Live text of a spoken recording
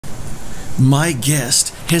My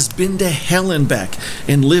guest has been to hell and back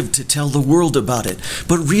and lived to tell the world about it,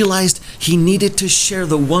 but realized he needed to share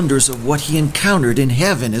the wonders of what he encountered in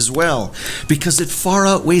heaven as well, because it far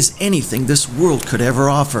outweighs anything this world could ever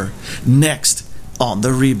offer. Next on The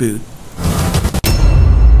Reboot.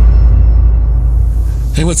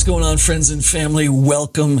 Hey, what's going on, friends and family?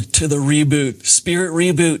 Welcome to The Reboot, Spirit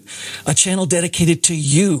Reboot, a channel dedicated to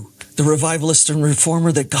you, the revivalist and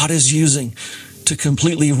reformer that God is using to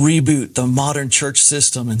completely reboot the modern church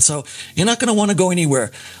system. And so you're not going to want to go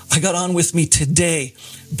anywhere. I got on with me today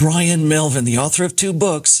Bryan Melvin, the author of 2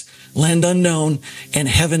 books, Land Unknown and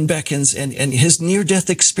Heaven Beckons, and his near-death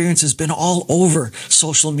experience has been all over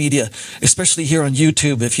social media, especially here on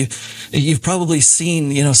YouTube. If you've probably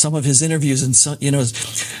seen, some of his interviews and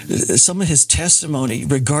some of his testimony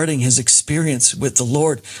regarding his experience with the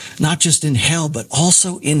Lord, not just in hell, but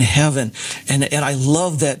also in heaven. And I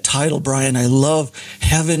love that title, Bryan. I love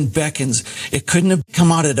Heaven Beckons. It couldn't have come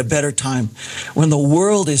out at a better time when the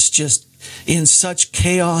world is just in such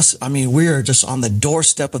chaos. I mean, we are just on the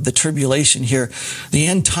doorstep of the tribulation here. The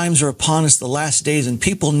end times are upon us, the last days, and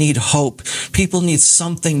people need hope. People need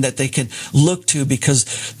something that they can look to, because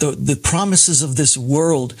the promises of this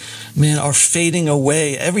world, man, are fading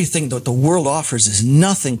away. Everything that the world offers is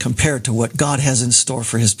nothing compared to what God has in store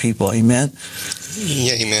for his people. Amen?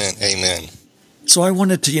 Yeah, amen. Amen. So I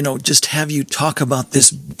wanted to, just have you talk about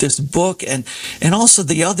this book and also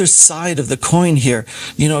the other side of the coin here.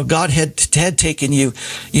 God had taken you,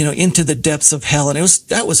 into the depths of hell, and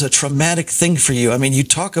that was a traumatic thing for you. I mean, you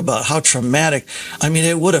talk about how traumatic. I mean,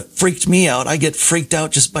 it would have freaked me out. I get freaked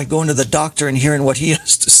out just by going to the doctor and hearing what he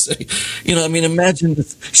has to say. Imagine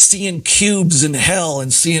seeing cubes in hell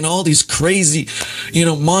and seeing all these crazy,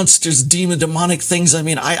 monsters, demonic things. I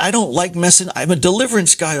mean, I don't like messing. I'm a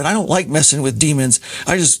deliverance guy, but I don't like messing with demons.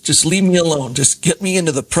 I just leave me alone. Just get me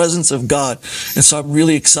into the presence of God. And so I'm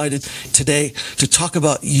really excited today to talk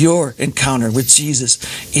about your encounter with Jesus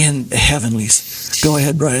in the heavenlies. Go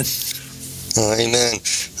ahead, Bryan. Amen.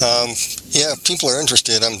 Yeah, people are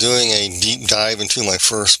interested. I'm doing a deep dive into my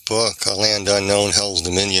first book, Land Unknown, Hell's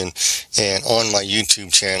Dominion, and on my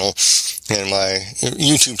YouTube channel. And my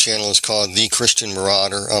YouTube channel is called The Christian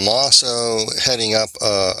Marauder. I'm also heading up,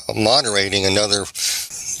 moderating another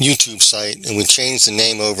YouTube site, and we changed the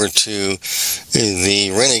name over to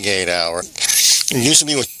the Renegade Hour. It used to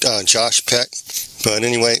be with Josh Peck, but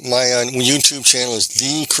anyway, my YouTube channel is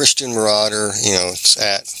The Christian Marauder. It's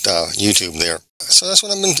at YouTube there. So that's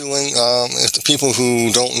what I've been doing. If the people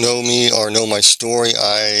who don't know me or know my story,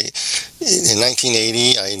 in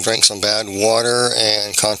 1980, I drank some bad water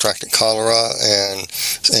and contracted cholera and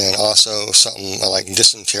also something like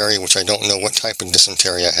dysentery, which I don't know what type of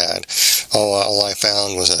dysentery I had. All I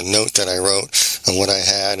found was a note that I wrote on what I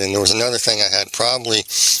had, and there was another thing I had, probably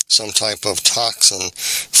some type of toxin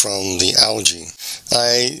from the algae.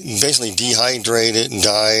 I basically dehydrated and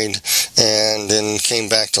died, and then came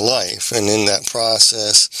back to life. And in that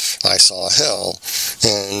process, I saw hell.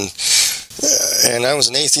 And I was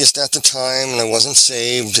an atheist at the time, and I wasn't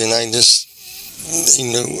saved, and I just,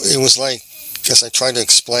 it was like, as I tried to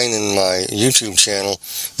explain in my YouTube channel,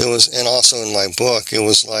 and also in my book, it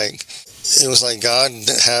was like God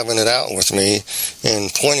having it out with me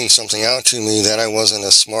and pointing something out to me that I wasn't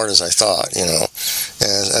as smart as I thought,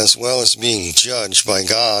 as well as being judged by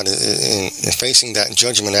God, and facing that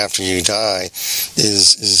judgment after you die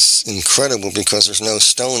is incredible, because there's no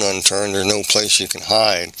stone unturned, there's no place you can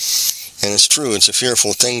hide. And it's true, it's a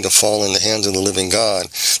fearful thing to fall in the hands of the living God.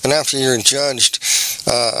 And after you're judged,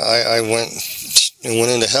 I went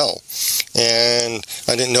into hell. And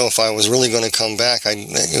I didn't know if I was really going to come back.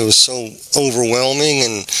 It was so overwhelming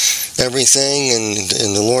and everything.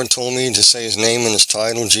 And the Lord told me to say his name and his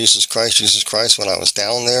title, Jesus Christ, when I was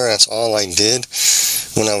down there. That's all I did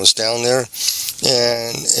when I was down there.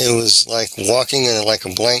 And it was like walking in like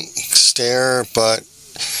a blank stare, but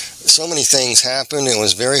so many things happened. It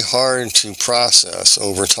was very hard to process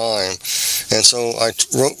over time. And so I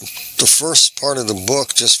wrote the first part of the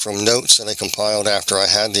book just from notes that I compiled after I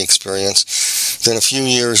had the experience. Then a few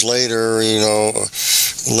years later,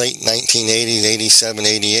 late 1980s, 87,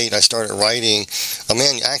 88, I started writing.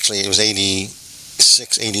 Actually, it was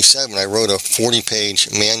 86, 87. I wrote a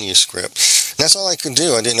 40-page manuscript. And that's all I could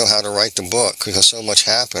do. I didn't know how to write the book because so much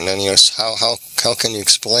happened. And how can you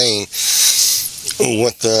explain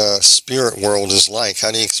what the spirit world is like?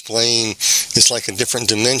 How do you explain it's like a different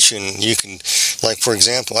dimension? You can Like, for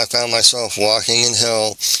example, I found myself walking in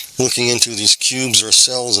hell, looking into these cubes or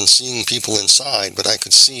cells and seeing people inside, but I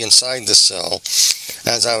could see inside the cell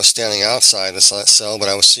as I was standing outside the cell, but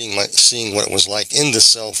I was seeing what it was like in the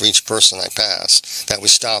cell for each person I passed, that we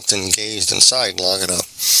stopped and gazed inside long enough.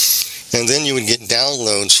 And then you would get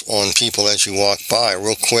downloads on people as you walk by,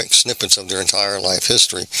 real quick snippets of their entire life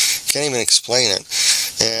history. Can't even explain it.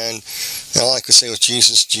 And all I could say was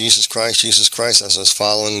Jesus, Jesus Christ, as I was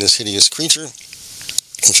following this hideous creature,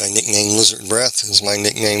 which I nicknamed Lizard Breath, is my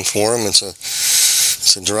nickname for him. It's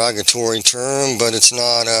a derogatory term, but it's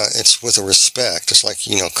not, it's with a respect. It's like,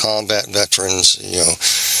 combat veterans,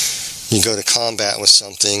 you go to combat with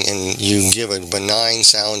something and you give a benign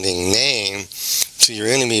sounding name to your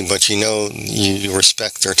enemy, but you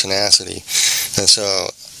respect their tenacity. And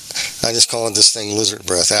so I just called this thing Lizard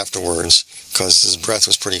Breath afterwards, because his breath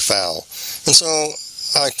was pretty foul. And so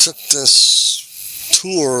I took this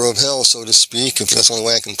tour of hell, so to speak, if that's the only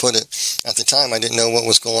way I can put it. At the time, I didn't know what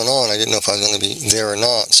was going on. I didn't know if I was going to be there or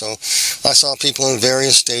not. So I saw people in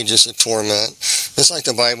various stages of torment. Just like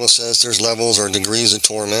the Bible says, there's levels or degrees of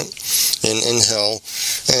torment in hell.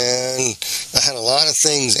 And I had a lot of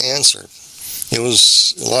things answered. A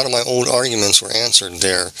lot of my old arguments were answered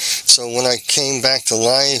there. So when I came back to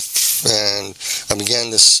life and I began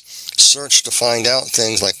this search to find out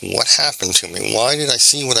things like what happened to me, why did I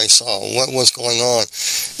see what I saw, what was going on,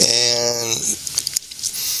 and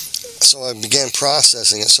so I began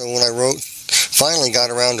processing it. So when I finally got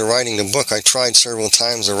around to writing the book, I tried several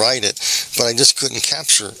times to write it, but I just couldn't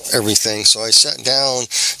capture everything. So I sat down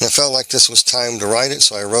and it felt like this was time to write it,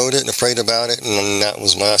 so I wrote it and I prayed about it, and that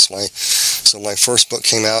was so my first book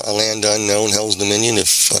came out, A Land Unknown, Hell's Dominion.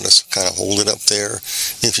 If I'll just kind of hold it up there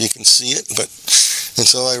if you can see it. And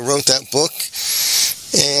so I wrote that book,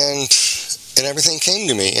 and everything came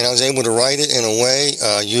to me, and I was able to write it in a way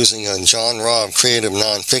using a genre of creative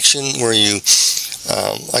nonfiction where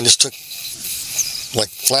I just took like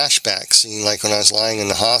flashbacks, seeing like when I was lying in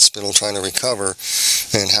the hospital trying to recover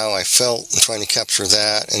and how I felt, and trying to capture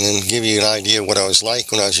that, and then give you an idea of what I was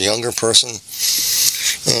like when I was a younger person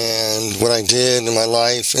and what I did in my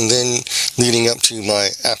life, and then leading up to my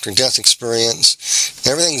after-death experience.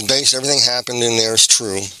 Everything happened in there is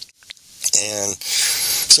true. And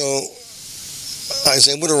so I was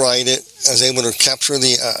able to write it. I was able to capture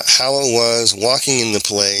how it was walking in the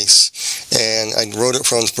place, and I wrote it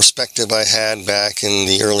from the perspective I had back in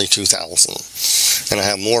the early 2000s. And I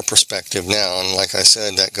have more perspective now, and like I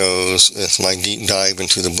said, it's my deep dive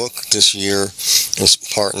into the book this year. It's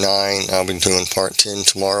part 9. I'll be doing part 10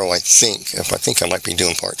 tomorrow, I think. I think I might be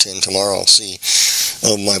doing part 10 tomorrow, I'll see,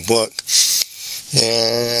 of my book.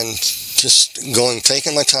 And just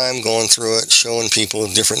taking my time, going through it, showing people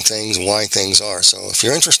different things, why things are. So if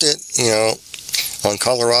you're interested, on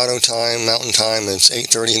Colorado time, Mountain Time, it's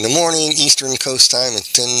 8:30 in the morning. Eastern Coast Time,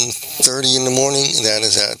 it's 10:30 in the morning. That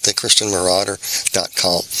is at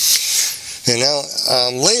thechristianmarauder.com. And now,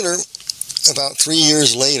 later, about 3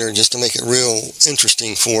 years later, just to make it real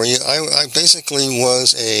interesting for you, I basically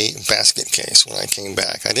was a basket case when I came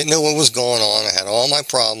back. I didn't know what was going on. I had all my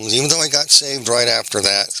problems, even though I got saved right after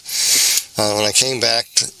that. When I came back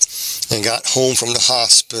and got home from the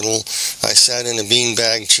hospital, I sat in a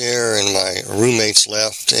beanbag chair, and my roommates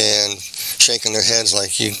left and shaking their heads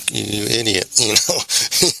like, you idiot,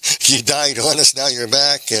 you died on us, now you're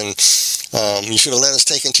back, and you should have let us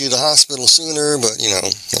take you to the hospital sooner, but,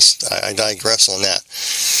 I digress on that.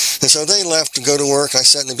 And so they left to go to work. I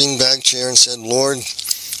sat in a beanbag chair and said, Lord,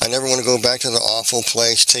 I never want to go back to the awful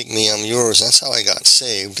place. Take me, I'm yours. That's how I got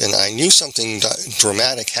saved. And I knew something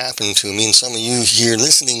dramatic happened to me, and some of you here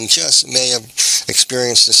listening just may have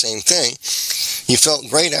experienced the same thing. You felt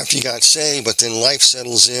great after you got saved, but then life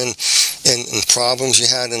settles in, and problems you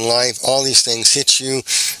had in life, all these things hit you,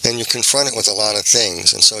 and you're confronted with a lot of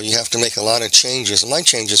things. And so you have to make a lot of changes. And my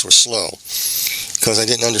changes were slow, because I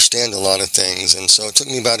didn't understand a lot of things. And so it took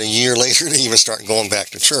me about a year later to even start going back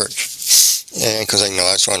to church. And because I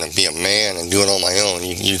was trying to be a man and do it on my own.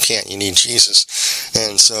 You can't. You need Jesus.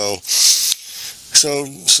 And so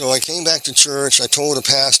I came back to church. I told a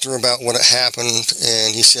pastor about what had happened,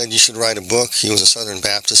 and he said, you should write a book. He was a Southern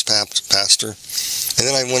Baptist pastor. And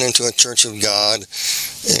then I went into a Church of God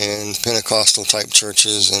and Pentecostal type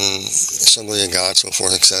churches and Assembly of God, so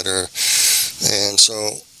forth, etc. And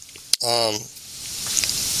so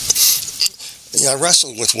I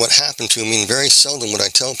wrestled with what happened to me, and very seldom would I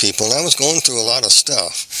tell people, and I was going through a lot of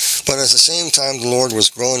stuff. But at the same time, the Lord was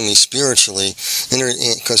growing me spiritually,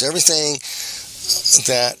 because everything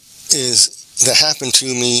that happened to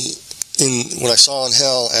me in what I saw in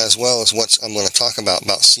hell, as well as what I'm going to talk about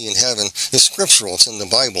seeing heaven, is scriptural. It's in the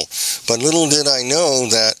Bible. But little did I know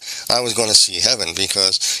that I was going to see heaven,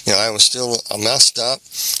 because, I was still messed up.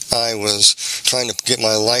 I was trying to get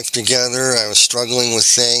my life together. I was struggling with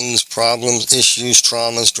things, problems, issues,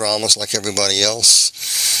 traumas, dramas, like everybody else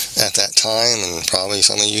at that time, and probably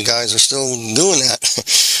some of you guys are still doing that.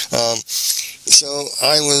 So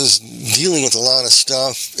I was dealing with a lot of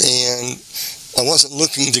stuff, and I wasn't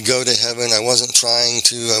looking to go to heaven. I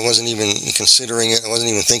wasn't even considering it. I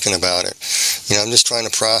wasn't even thinking about it. I'm just trying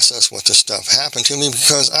to process what this stuff happened to me,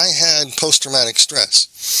 because I had post-traumatic stress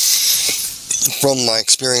from my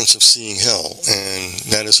experience of seeing hell, and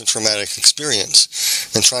that is a traumatic experience.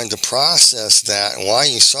 And trying to process that, and why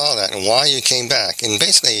you saw that, and why you came back. And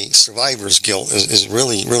basically, survivor's guilt is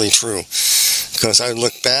really, really true. Because I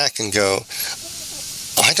look back and go,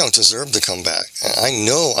 I don't deserve to come back. I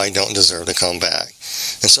know I don't deserve to come back.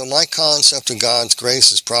 And so my concept of God's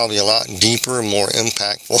grace is probably a lot deeper and more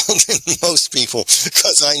impactful than most people,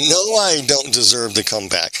 because I know I don't deserve to come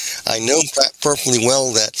back. I know perfectly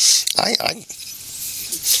well that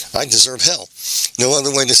I deserve hell. No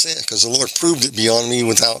other way to say it, because the Lord proved it beyond me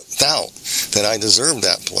without doubt that I deserved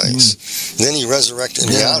that place. And then He resurrected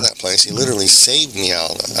me out of that place. He literally saved me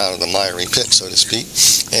out of the miry pit, so to speak.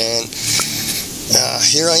 And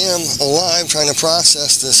here I am alive trying to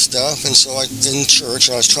process this stuff. And so in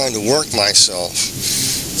church, I was trying to work myself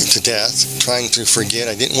to death, trying to forget.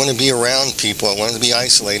 I didn't want to be around people. I wanted to be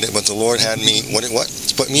isolated, but the Lord had me,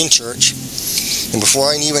 put me in church. And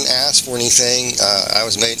before I even asked for anything, I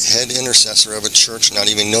was made head intercessor of a church,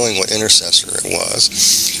 not even knowing what intercessor it was.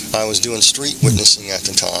 I was doing street witnessing at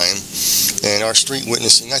the time. And our street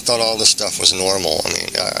witnessing, I thought all this stuff was normal. I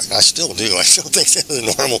mean, I still do. I still think that is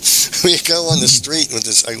normal. We go on the street with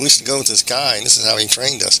this. I used to go with this guy, and this is how he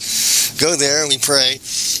trained us. Go there, we pray,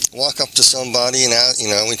 walk up to somebody, and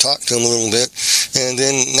we talk to him a little bit. And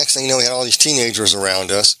then next thing you know, we had all these teenagers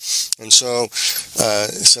around us. And so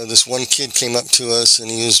this one kid came up to us, and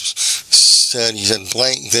he said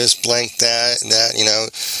blank this, blank that,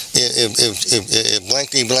 if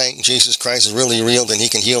blankety blank Jesus Christ is really real, then He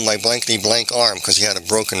can heal my blankety blank arm, because he had a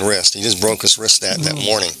broken wrist. He just broke his wrist that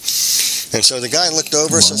morning. And so the guy looked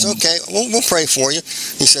over and says, okay, we'll pray for you.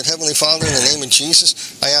 He said, Heavenly Father, in the name of Jesus,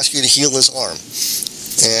 I ask you to heal his arm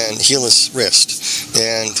and heal his wrist.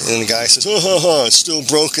 And the guy says, it's still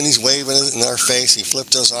broken. He's waving it in our face. He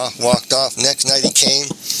flipped us off, walked off. Next night he came.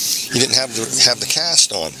 He didn't have the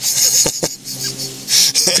cast on.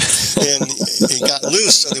 And it got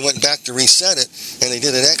loose, so they went back to reset it, and they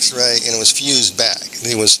did an x-ray, and it was fused back.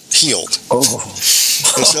 He was healed.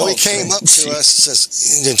 And so he came up to us and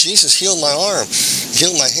says, did Jesus heal my arm?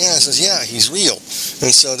 Heal my hand? I says, yeah, He's real.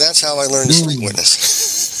 And so that's how I learned to street witness.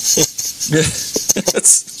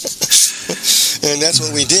 And that's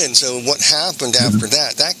what we did. So what happened after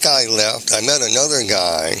that? That guy left. I met another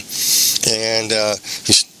guy, and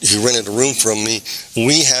he rented a room from me.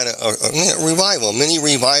 We had a revival, a mini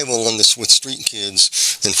revival with street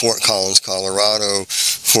kids in Fort Collins, Colorado,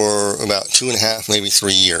 for about 2.5, maybe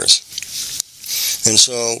 3 years. And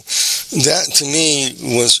so that to me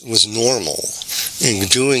was normal. And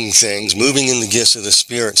doing things, moving in the gifts of the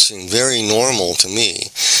Spirit seemed very normal to me.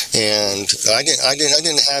 And I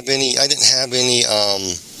didn't have any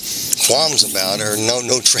qualms about it, or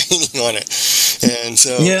no training on it. And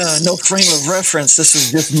so no frame of reference. This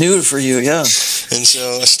is just new for you, yeah. And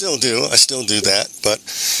so I still do that, but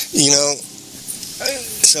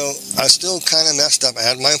so I still kind of messed up. I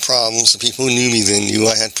had my problems. The people who knew me then knew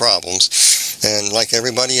I had problems. And like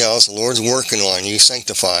everybody else, the Lord's working on you,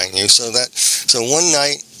 sanctifying you. So one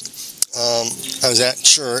night, I was at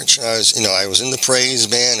church. I was in the praise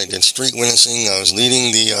band. I did street witnessing. I was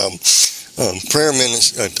leading the prayer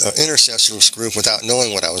intercessors group without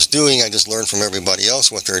knowing what I was doing. I just learned from everybody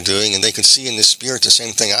else what they're doing, and they could see in the Spirit the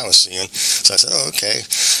same thing I was seeing. So I said, oh, okay.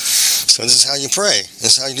 So this is how you pray.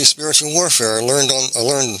 This is how you do spiritual warfare. I learned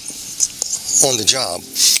on the job.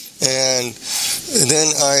 And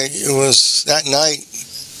then that night,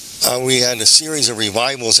 we had a series of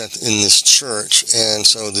revivals in this church, and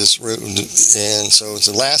so it was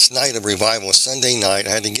the last night of revival, Sunday night.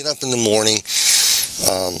 I had to get up in the morning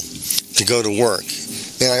to go to work.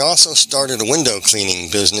 And I also started a window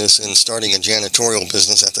cleaning business and starting a janitorial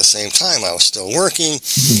business at the same time. I was still working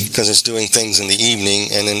because it's doing things in the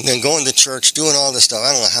evening, and then going to church, doing all this stuff.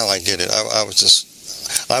 I don't know how I did it. I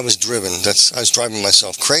was driven. I was driving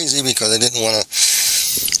myself crazy, because I didn't want to,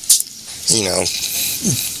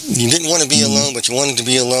 you didn't want to be alone, but you wanted to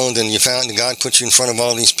be alone. Then you found that God put you in front of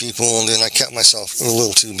all these people, and then I kept myself a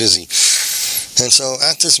little too busy. And so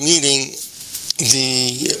at this meeting,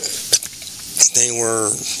 they were,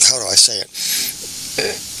 how do I say it?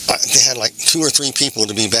 They had like 2 or 3 people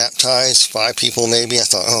to be baptized, 5 people maybe. I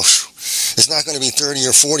thought, oh, it's not going to be 30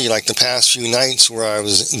 or 40 like the past few nights where I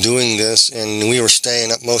was doing this, and we were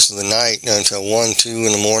staying up most of the night until 1, 2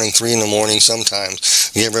 in the morning, 3 in the morning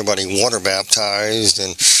sometimes. Get everybody water baptized,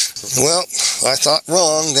 and well, I thought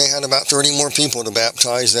wrong. They had about 30 more people to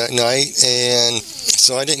baptize that night, and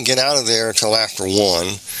so I didn't get out of there until after 1.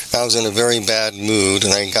 I was in a very bad mood,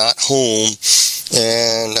 and I got home,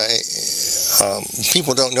 and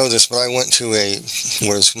people don't know this, but I went to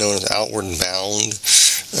what is known as Outward Bound.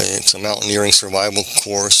 It's a mountaineering survival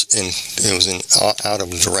course, and it was out of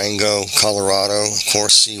Durango, Colorado,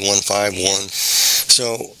 course C151.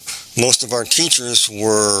 So most of our teachers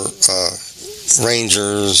were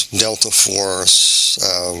Rangers, Delta Force,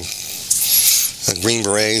 Green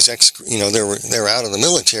Berets. They were out of the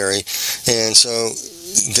military, and so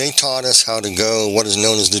they taught us how to go what is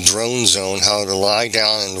known as the drone zone, how to lie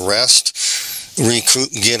down and rest,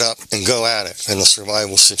 recruit, get up, and go at it in a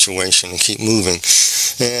survival situation and keep moving.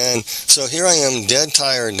 And so here I am, dead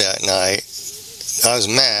tired that night. I was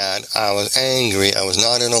mad, I was angry, I was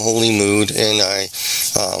not in a holy mood, and I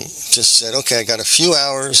just said, okay, I got a few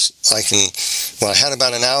hours, I had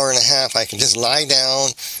about an hour and a half, I can just lie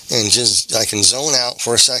down and I can zone out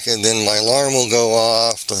for a second, then my alarm will go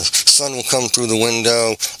off, the sun will come through the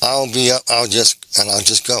window, I'll be up, I'll just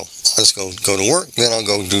go. I'll just go to work, then I'll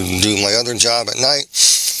go do my other job at night,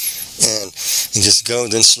 and just go,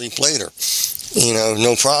 then sleep later.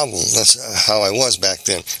 No problem. That's how I was back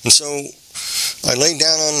then. And so I laid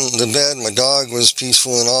down on the bed, my dog was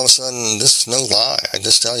peaceful, and all of a sudden, this is no lie, I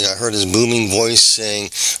just tell you, I heard his booming voice saying,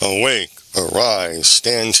 awake, arise,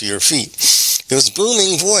 stand to your feet. It was a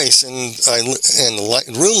booming voice, and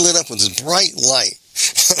the room lit up with this bright light.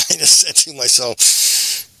 I just said to myself,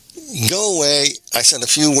 go away. I said a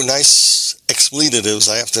few nice expletives,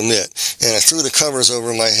 I have to admit, and I threw the covers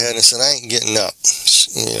over my head and said, I ain't getting up.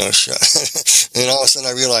 And all of a sudden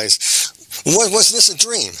I realized, was this a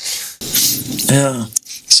dream? Yeah.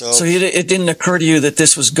 So it didn't occur to you that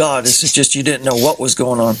this was God. This is just you didn't know what was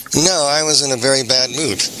going on. No, I was in a very bad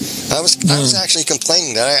mood. I was actually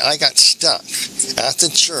complaining that I got stuck at the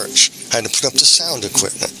church. I had to put up the sound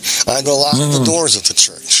equipment. I had to lock the doors of the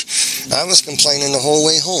church. I was complaining the whole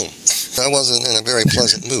way home. I wasn't in a very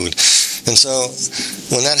pleasant mood. And so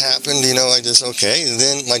when that happened, I just, okay.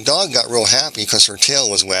 Then my dog got real happy because her tail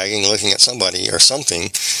was wagging, looking at somebody or something.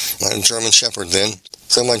 My German Shepherd then.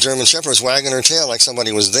 So my German Shepherd was wagging her tail like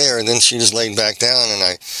somebody was there, and then she just laid back down, and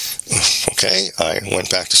I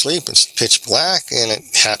went back to sleep. It's pitch black, and it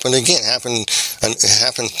happened again. It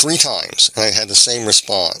happened 3 times, and I had the same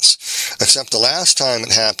response. Except the last time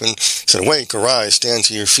it happened, it said, awake, arise, stand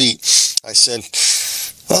to your feet. I said,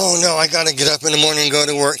 oh no, I got to get up in the morning and go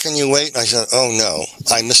to work. Can you wait? I said, oh no,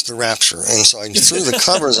 I missed the rapture. And so I threw the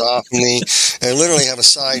covers off me, and I literally have a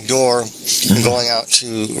side door going out to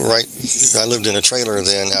I lived in a trailer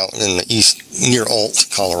then out in the east, near Alt,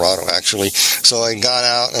 Colorado actually. So I got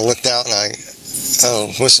out and looked out, and I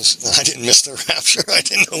didn't miss the rapture. I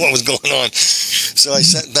didn't know what was going on. So I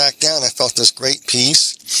sat back down. I felt this great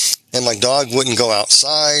peace, and my dog wouldn't go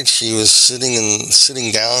outside. She was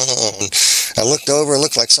sitting down. I looked over, it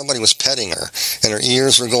looked like somebody was petting her, and her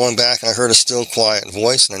ears were going back, and I heard a still, quiet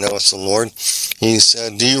voice, and I know it's the Lord. He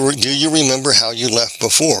said, do you remember how you left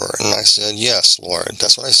before? And I said, yes, Lord.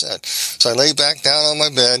 That's what I said. So I lay back down on my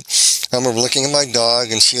bed. I remember looking at my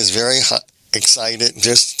dog, and she was very excited,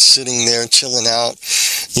 just sitting there, chilling out.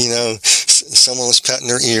 Someone was petting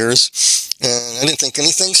her ears, and I didn't think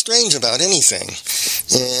anything strange about anything.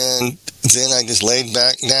 And then I just laid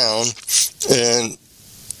back down, and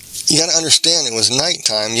you got to understand, it was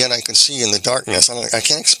nighttime, yet I could see in the darkness. I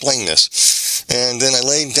can't explain this. And then I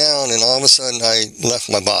laid down, and all of a sudden I left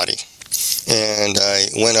my body, and I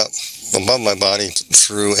went up above my body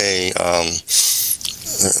through a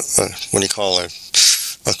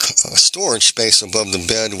storage space above the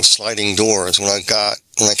bed with sliding doors. When I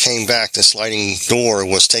came back, the sliding door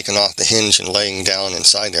was taken off the hinge and laying down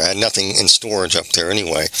inside there. I had nothing in storage up there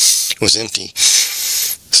anyway. It was empty.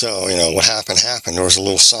 So, what happened. There was a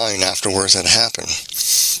little sign afterwards that happened.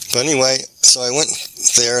 But anyway, so I went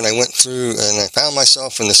there, and I went through, and I found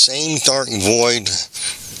myself in the same dark void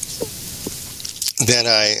that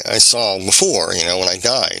I saw before, when I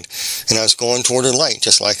died. And I was going toward the light,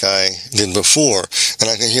 just like I did before. And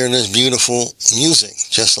I could hear this beautiful music,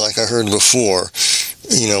 just like I heard before,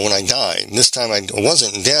 when I died. This time I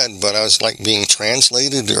wasn't dead, but I was like being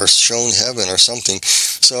translated or shown heaven or something.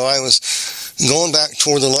 So I was going back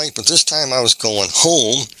toward the light, but this time I was going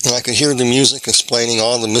home, and I could hear the music explaining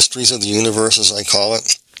all the mysteries of the universe, as I call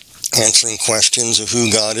it. answering questions of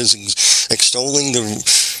who God is, extolling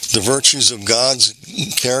the virtues of God's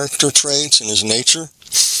character traits and his nature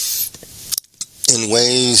in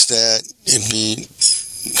ways that it'd be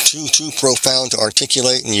too profound to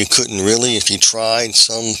articulate, and you couldn't really. If you tried,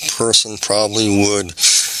 some person probably would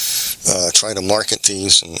try to market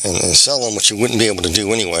these and sell them, which you wouldn't be able to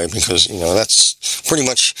do anyway, because, that's pretty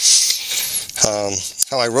much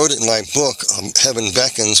how I wrote it in my book, Heaven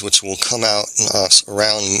Beckons, which will come out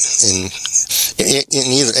around in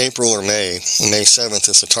either April or May. May 7th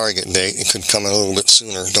is the target date. It could come a little bit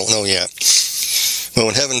sooner. Don't know yet. But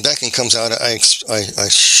when Heaven Beckon comes out, I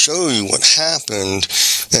show you what happened,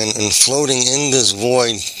 and floating in this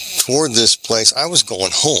void toward this place, I was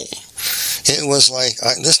going home. It was like,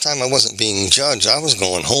 this time I wasn't being judged. I was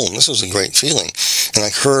going home. This was a great feeling. And I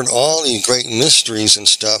heard all these great mysteries and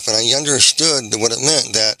stuff, and I understood what it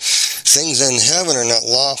meant, that things in heaven are not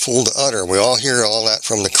lawful to utter. We all hear all that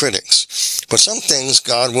from the critics. But some things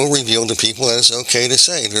God will reveal to people that it's okay to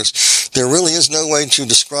say. There really is no way to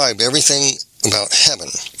describe everything about heaven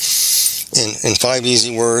in 5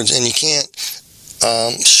 easy words, and you can't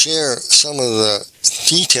share some of the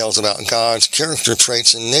details about God's character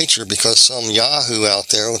traits and nature, because some yahoo out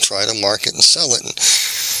there will try to market and sell it,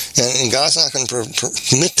 and God's not going to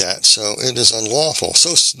permit that, so it is unlawful.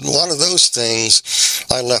 So a lot of those things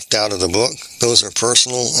I left out of the book. Those are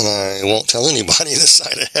personal, and I won't tell anybody this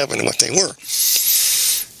side of heaven what they were.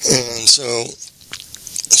 And so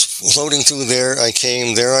floating through there I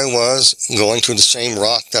was, going to the same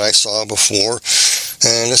rock that I saw before,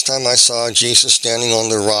 and this time I saw Jesus standing on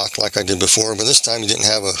the rock like I did before, but this time he didn't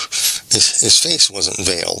have his face wasn't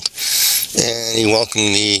veiled, and he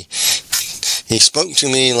welcomed me. He spoke to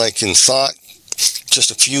me like in thought, just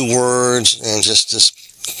a few words, and just this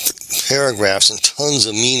paragraphs and tons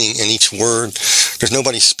of meaning in each word. There's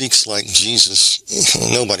nobody speaks like Jesus.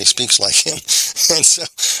 Nobody speaks like him. And so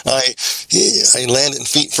I landed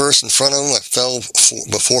feet first in front of him. I fell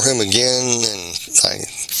before him again, and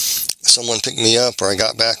someone picked me up, or I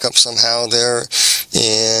got back up somehow there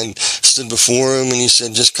and stood before him, and he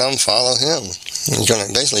said, just come follow him. And he's going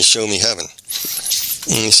to basically show me heaven.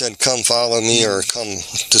 And he said, come follow me, or come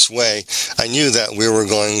this way. I knew that we were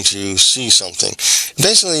going to see something.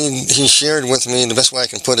 Basically, he shared with me, the best way I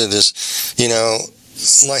can put it is,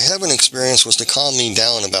 my heaven experience was to calm me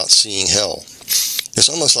down about seeing hell. It's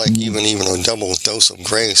almost like even a double dose of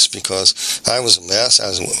grace, because I was a mess. I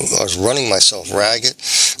was running myself ragged.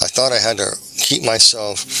 I thought I had to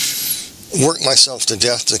work myself to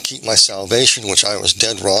death to keep my salvation, which I was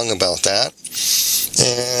dead wrong about that.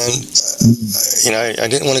 And, I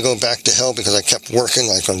didn't want to go back to hell because I kept working.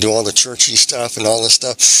 I was going to do all the churchy stuff and all this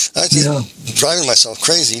stuff. I was just driving myself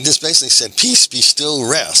crazy. He just basically said, peace, be still,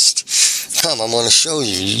 rest. Come, I'm going to show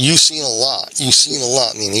you. You've seen a lot. You've seen a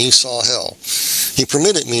lot, meaning you saw hell. He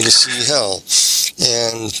permitted me to see hell.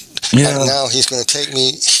 And now he's going to take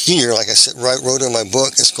me here, like I said, wrote in my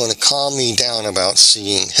book. It's going to calm me down about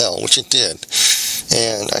seeing hell, which it did.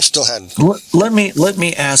 And I still had. Let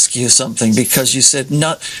me ask you something, because you said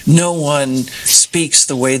no one speaks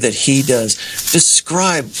the way that he does.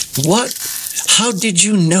 Describe how did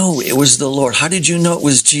you know it was the Lord? How did you know it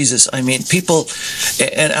was Jesus? I mean, people,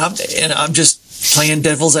 and I'm just playing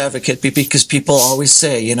devil's advocate, because people always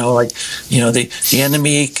say, the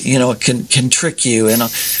enemy, can trick you,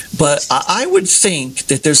 but I would think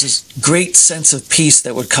that there's this great sense of peace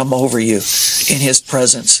that would come over you in his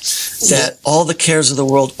presence, that all the cares of the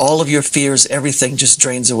world, all of your fears, everything just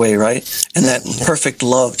drains away, right? And that perfect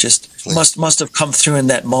love just must have come through in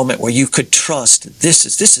that moment where you could trust this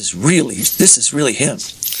is really him.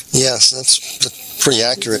 Yes, that's pretty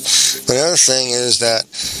accurate. But the other thing is that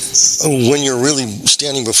when you're really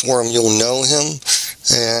standing before him, you'll know him.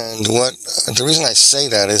 And the reason I say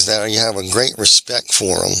that is that you have a great respect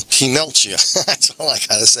for him. He melts you. That's all I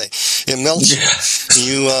gotta say. It melts you.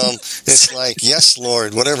 It's like, yes,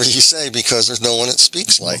 Lord, whatever you say, because there's no one that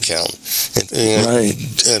speaks like him. Right.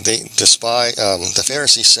 The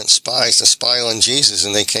Pharisees sent spies to spy on Jesus,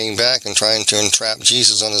 and they came back and trying to entrap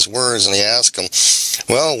Jesus on his words, and they asked him,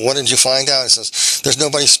 well, what did you find out? He says, there's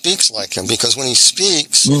nobody speaks like him, because when he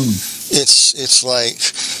speaks, it's like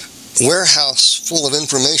warehouse full of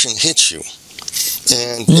information hits you,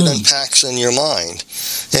 and it unpacks in your mind.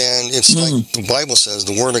 And it's like the Bible says,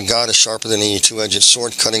 the word of God is sharper than any two-edged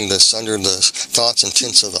sword, cutting asunder the thoughts and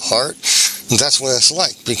intents of the heart. And that's what it's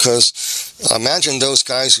like, because imagine those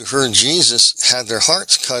guys who heard Jesus had their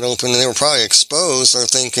hearts cut open, and they were probably exposed. They're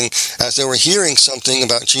thinking, as they were hearing something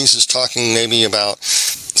about Jesus talking maybe about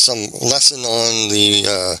some lesson on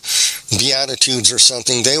the Beatitudes or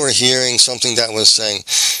something, they were hearing something that was saying,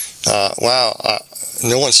 wow,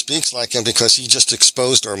 no one speaks like him because he just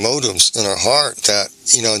exposed our motives in our heart that,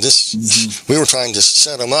 we were trying to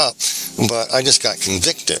set him up, but I just got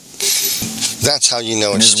convicted. That's how you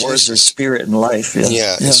know it's his words are spirit and life.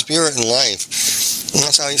 Yeah, spirit and life. And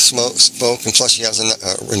that's how he spoke, and plus he has an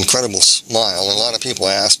incredible smile. And a lot of people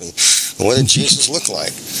ask me, what did Jesus look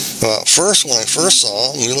like? Well, when I first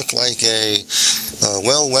saw him, he looked like a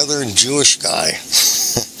well-weathered Jewish guy.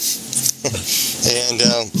 And,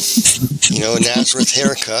 Nazareth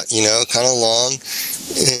haircut, kind of long.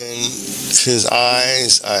 And his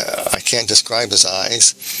eyes, I can't describe his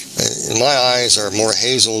eyes. My eyes are more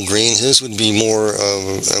hazel green. His would be more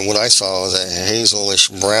of what I saw as a hazelish,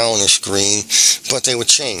 brownish green, but they would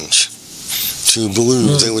change to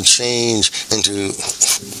blue. They would change into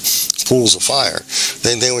pools of fire.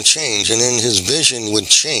 They would change, and then his vision would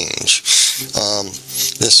change.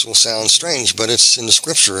 This will sound strange, but it's in the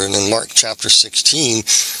scripture. And in Mark chapter 16,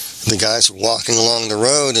 the guys were walking along the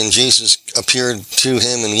road, and Jesus appeared to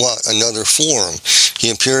him in another form.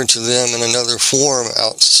 He appeared to them in another form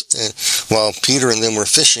while Peter and them were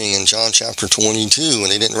fishing in John chapter 22,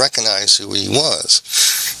 and they didn't recognize who he was.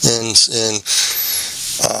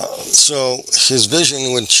 So his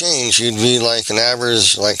vision would change. He'd be like an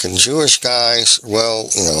average, like a Jewish guy,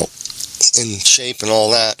 in shape and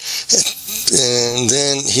all that. And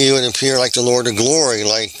then he would appear like the Lord of glory,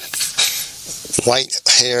 like white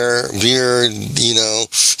hair, beard,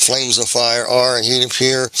 flames of fire are. He'd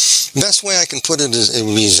appear. Best way I can put it is it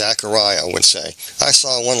would be Zechariah, I would say. I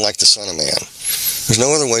saw one like the Son of Man. There's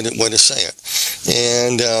no other way to say it.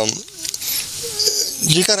 And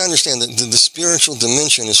you got to understand that the spiritual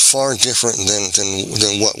dimension is far different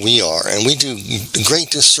than what we are. And we do great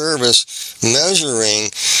disservice measuring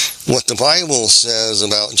what the Bible says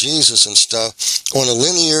about Jesus and stuff on a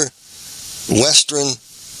linear Western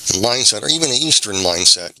mindset, or even an Eastern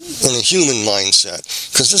mindset, and a human mindset,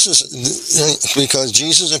 because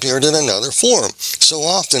Jesus appeared in another form so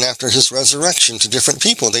often after his resurrection to different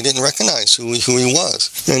people. They didn't recognize who he was,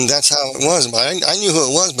 and that's how it was. But I knew who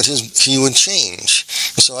it was, but he would change.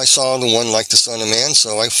 So I saw the one like the Son of Man,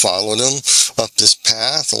 so I followed him up this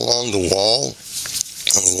path along the wall,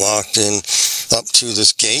 and we walked in up to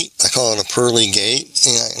this gate. I call it a pearly gate,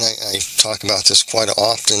 and I talk about this quite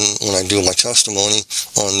often when I do my testimony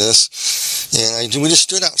on this. And we just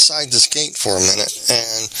stood outside this gate for a minute,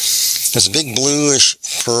 and there's a big bluish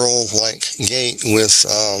pearl-like gate with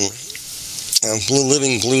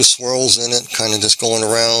living blue swirls in it, kind of just going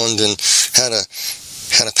around, and had a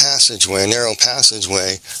passageway, a narrow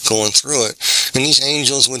passageway going through it. And these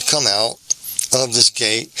angels would come out of this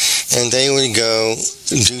gate, and they would go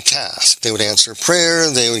do tasks. They would answer prayer,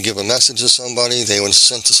 they would give a message to somebody, they would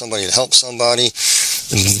send to somebody to help somebody,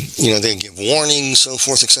 they'd give warnings, so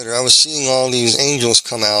forth, etc. I was seeing all these angels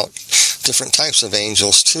come out, different types of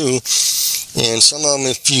angels too, and some of them,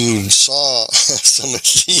 if you saw some of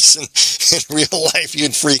these in real life,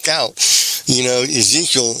 you'd freak out.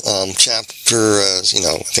 Ezekiel chapter, I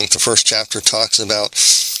think the first chapter talks about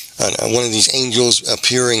one of these angels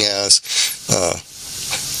appearing as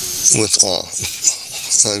with call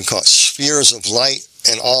it spheres of light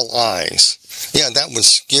and all eyes. Yeah, that would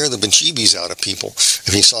scare the bejeebies out of people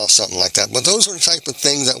if you saw something like that. But those were the type of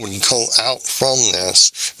things that would go out from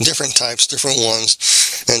this. Different types, different ones,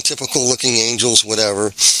 and typical looking angels,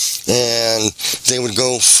 whatever. And they would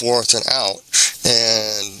go forth and out.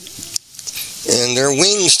 And their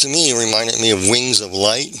wings, to me, reminded me of wings of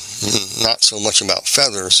light. Not so much about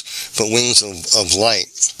feathers, but wings of light.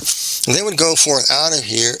 And they would go forth out of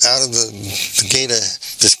here, out of the gate of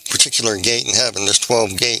this particular gate in heaven. There's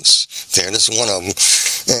 12 gates there. This is one of them.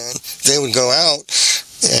 And they would go out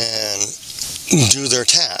and do their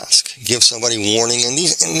task, give somebody warning. And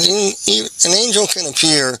an angel can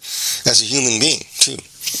appear as a human being, too.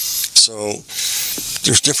 So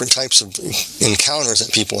there's different types of encounters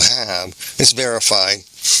that people have. It's verified.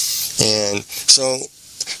 And so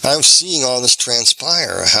I was seeing all this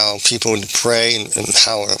transpire, how people would pray and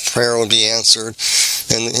how a prayer would be answered.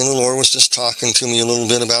 And the Lord was just talking to me a little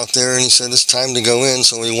bit about there, and he said, it's time to go in.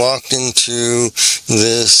 So we walked into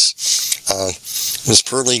this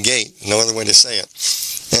pearly gate, no other way to say it.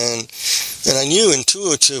 And I knew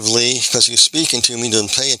intuitively, because he was speaking to me, to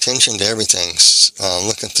pay attention to everything.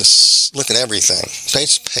 Look at everything.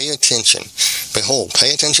 Pay attention. Behold,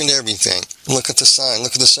 pay attention to everything. Look at the sign,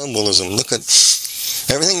 look at the symbolism, look at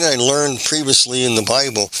everything that I learned previously in the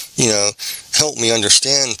Bible, helped me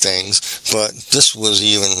understand things, but this was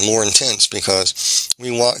even more intense because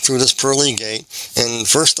we walked through this pearly gate, and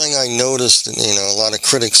first thing I noticed, a lot of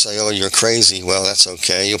critics say, oh, you're crazy. Well, that's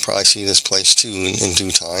okay. You'll probably see this place too in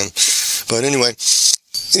due time. But anyway,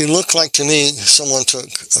 it looked like to me someone took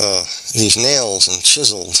these nails and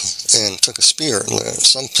chiseled and took a spear,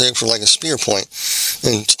 some for like a spear point,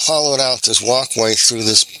 and hollowed out this walkway through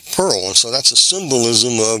this pearl. And so that's a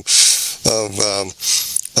symbolism of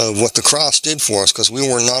what the cross did for us, because we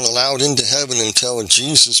were not allowed into heaven until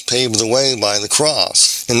Jesus paved the way by the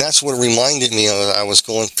cross. And that's what reminded me of. I was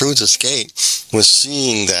going through this gate, was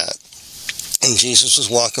seeing that. And Jesus was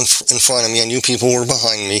walking in front of me. I knew people were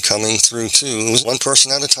behind me coming through too. It was one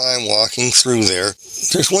person at a time walking through there.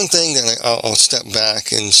 There's one thing that I'll step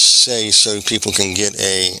back and say so people can get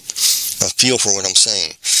a feel for what I'm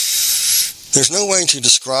saying. There's no way to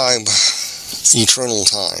describe eternal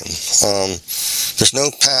time. There's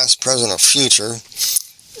no past, present, or future.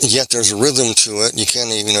 Yet there's a rhythm to it. You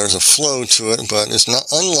can't even, there's a flow to it, but it's not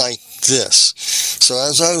unlike this. So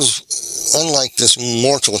unlike this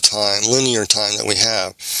mortal time, linear time that we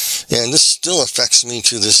have, and this still affects me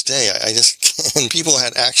to this day. I just can't, people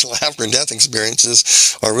had actual after-death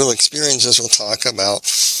experiences, or real experiences, will talk about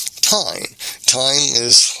time. Time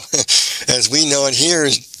is, as we know it here,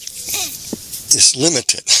 is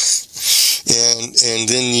limited. And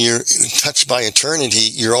then you're touched by eternity.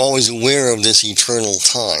 You're always aware of this eternal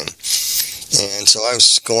time. And so I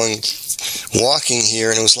was walking here,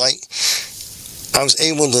 and it was like I was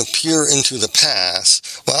able to peer into the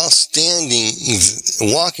past while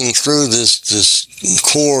walking through this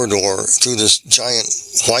corridor, through this giant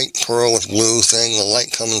white pearl with blue thing, the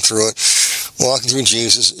light coming through it. Walking through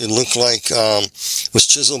Jesus, it looked like it was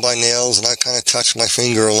chiseled by nails, and I kind of touched my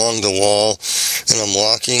finger along the wall, and I'm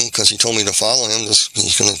walking because he told me to follow him.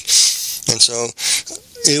 And so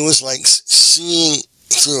it was like seeing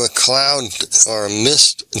through a cloud or a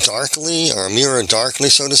mist darkly, or a mirror darkly,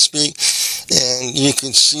 so to speak, and you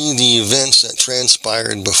could see the events that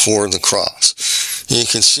transpired before the cross. You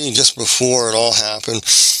could see just before it all happened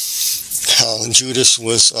how Judas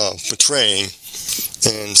was betraying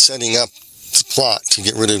and setting up the plot to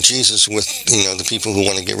get rid of Jesus with, the people who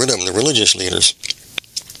want to get rid of him, the religious leaders.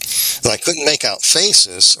 And I couldn't make out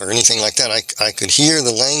faces or anything like that. I could hear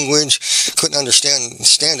the language, couldn't understand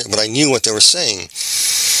it, but I knew what they were saying.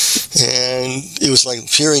 And it was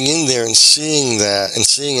like peering in there and seeing that, and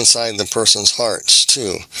seeing inside the person's hearts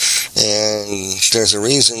too. And there's a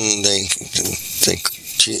reason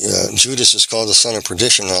Judas is called the son of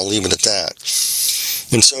perdition. I'll leave it at that.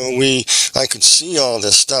 And so I could see all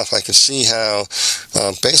this stuff. I could see how,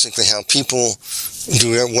 basically how people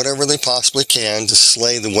do whatever they possibly can to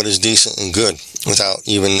slay what is decent and good without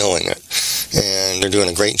even knowing it. And they're doing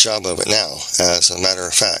a great job of it now, as a matter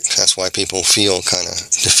of fact. That's why people feel kind of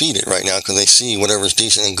defeated right now, because they see whatever is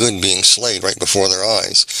decent and good being slayed right before their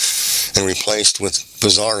eyes and replaced with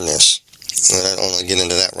bizarreness. And I don't want to get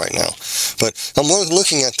into that right now. But I'm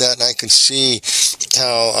looking at that, and I could see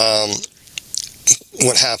how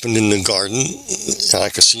what happened in the garden. I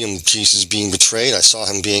could see Jesus being betrayed. I saw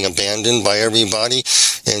him being abandoned by everybody.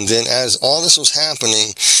 And then as all this was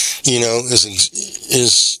happening,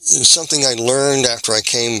 is something I learned after I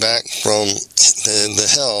came back from the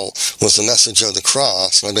hell, was the message of the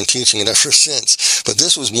cross. And I've been teaching it ever since. But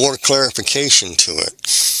this was more clarification to it.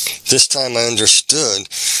 This time I understood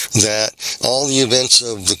that all the events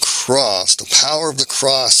of the cross, the power of the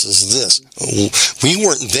cross is this. We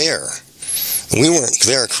weren't there. We weren't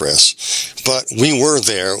there, Chris, but we were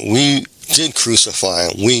there. We did crucify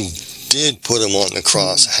him. We did put him on the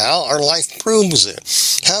cross. How? Our life proves it.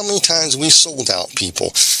 How many times we sold out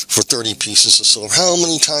people for 30 pieces of silver? How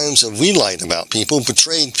many times have we lied about people,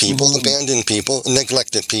 betrayed people, abandoned people,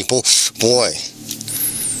 neglected people? Boy.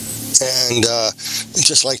 And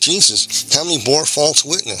just like Jesus, how many bore false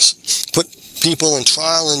witness? Put people in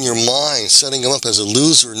trial in your mind, setting them up as a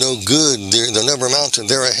loser, no good, they'll never amount to,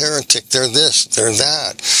 they're a heretic, they're this, they're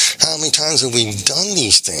that. How many times have we done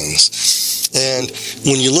these things? And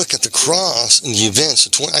when you look at the cross and the events,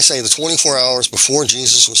 I say the 24 hours before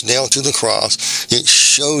Jesus was nailed to the cross, it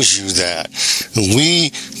shows you that.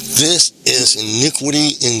 This is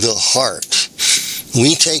iniquity in the heart.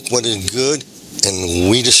 We take what is good and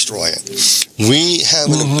we destroy it. We have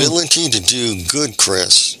an ability to do good,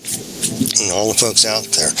 Chris, and all the folks out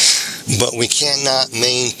there, but we cannot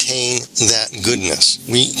maintain that goodness.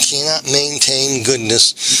 We cannot maintain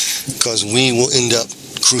goodness because we will end up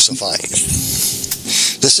crucifying it.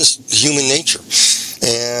 This is human nature.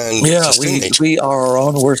 And we are our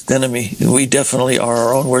own worst enemy. We definitely are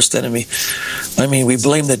our own worst enemy. I mean, we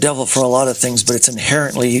blame the devil for a lot of things, but it's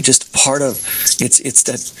inherently just part of it's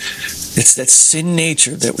that sin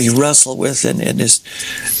nature that we wrestle with, and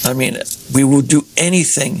we will do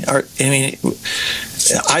anything.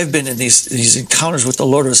 I've been in these encounters with the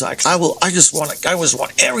Lord. It's like, I just want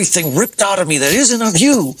everything ripped out of me that isn't of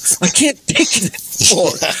you. I can't take it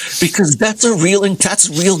anymore, because that's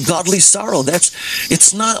real godly sorrow.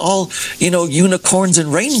 It's not all, unicorns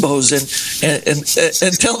and rainbows and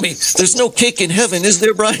tell me, there's no cake in heaven, is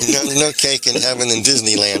there, Bryan? No cake in heaven, and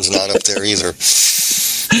Disneyland's not up there either.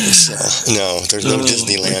 So, no, there's no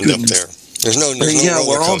Disneyland up there. There's no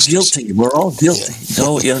we're all guilty. We're all guilty.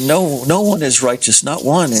 Yeah. No one is righteous, not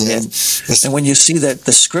one. And when you see that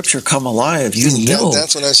the Scripture come alive,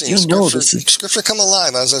 that's what I was saying. Scripture come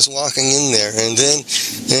alive as I was walking in there, and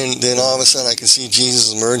then all of a sudden I could see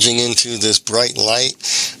Jesus emerging into this bright light,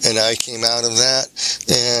 and I came out of that,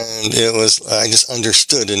 and I just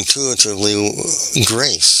understood intuitively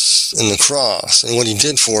grace and the cross and what He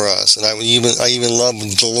did for us, and I even loved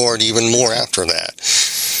the Lord even more after that,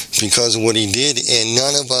 because of what He did, and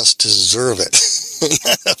none of us deserve it.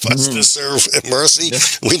 None of us deserve mercy.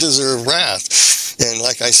 Yeah. We deserve wrath. And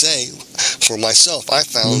like I say, for myself, I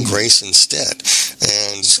found grace instead.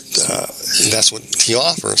 And that's what He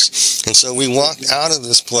offers. And so we walked out of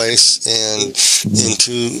this place and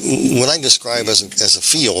into what I describe as a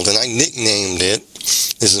field, and I nicknamed it.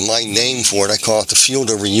 This is my name for it. I call it the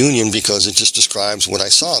Field of Reunion, because it just describes what I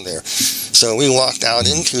saw there. So we walked out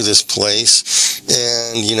into this place,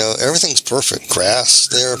 and everything's perfect. Grass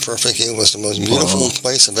there, perfect. It was the most beautiful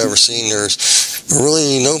place I've ever seen. There's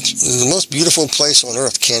really the most beautiful place on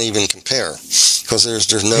earth can't even compare, because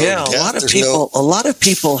there's no death, a lot of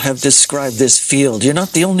people have described this field. You're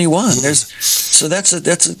not the only one.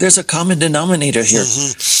 There's a common denominator here.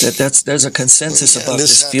 There's a consensus about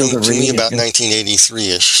this field of reunion. About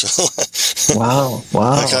 1983-ish. So wow.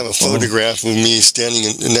 I have a photograph of me standing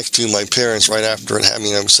next to my parents right after it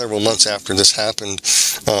happened. Several months after this happened,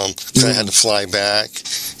 I had to fly back,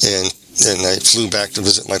 and I flew back to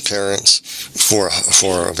visit my parents for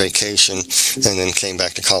a vacation, and then came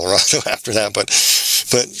back to Colorado after that. But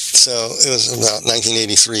so it was about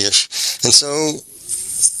 1983-ish, and so.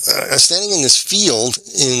 Standing in this field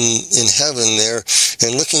in heaven there,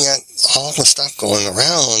 and looking at all the stuff going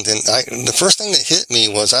around, and the first thing that hit me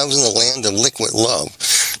was I was in the land of liquid love.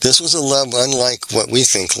 This was a love unlike what we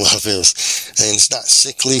think love is, and it's not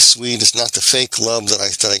sickly sweet. It's not the fake love that I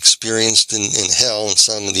experienced in hell in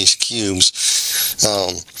some of these cubes.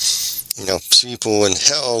 People in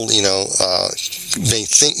hell, they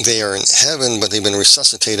think they are in heaven, but they've been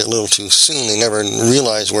resuscitated a little too soon. They never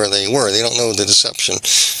realize where they were. They don't know the deception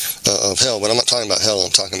of hell. But I'm not talking about hell.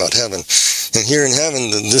 I'm talking about heaven. And here in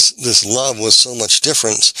heaven, this love was so much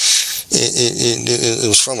different. It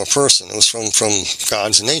was from a person. It was from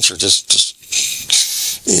God's nature. Just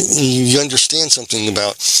you understand something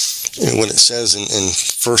about what it says in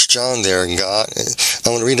 1 John there. God, I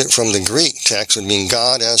want to read it from the Greek text. It would mean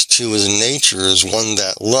God as to His nature is one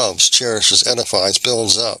that loves, cherishes, edifies,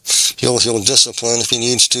 builds up. He'll discipline if He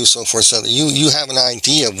needs to, so forth. So that you have an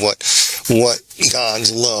idea of what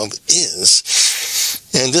God's love is.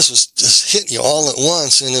 And this was just hit you all at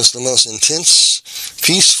once, and it's the most intense,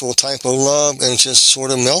 peaceful type of love, and it just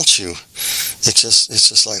sort of melts you. It's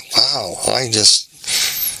just like, wow,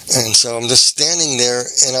 and so I'm just standing there,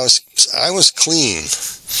 and I was clean.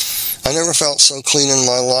 I never felt so clean in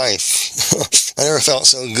my life. I never felt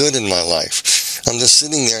so good in my life. I'm just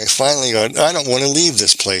sitting there, and finally go, I don't want to leave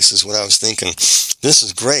this place, is what I was thinking. This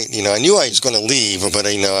is great. I knew I was going to leave, but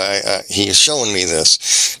He is showing me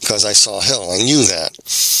this, because I saw hell. I knew that.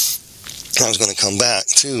 I was going to come back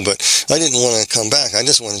too, but I didn't want to come back. I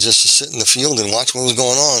just wanted to sit in the field and watch what was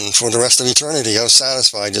going on for the rest of eternity. I was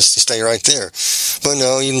satisfied just to stay right there. But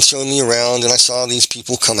no, He showed me around, and I saw these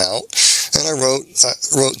people come out, and I wrote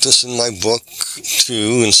this in my book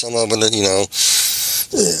too, and some of it,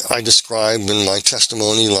 I described in my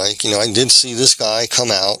testimony, I did see this guy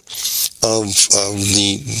come out of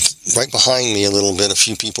right behind me a little bit. A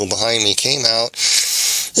few people behind me came out.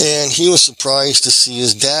 And he was surprised to see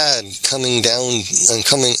his dad coming down and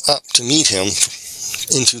coming up to meet him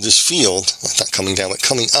into this field. Not coming down, but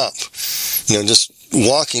coming up. Just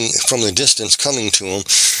walking from the distance, coming to him,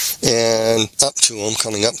 and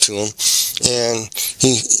coming up to him. And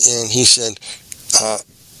he said,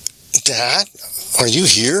 Dad, are you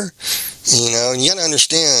here? And you gotta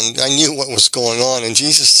understand, I knew what was going on, and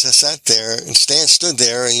Jesus sat there and stood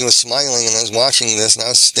there, and He was smiling, and I was watching this, and I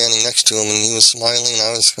was standing next to Him, and He was smiling, and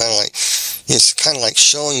I was He's kind of like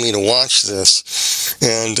showing me to watch this,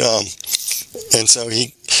 and so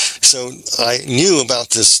I knew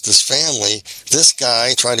about this family. This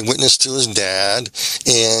guy tried to witness to his dad,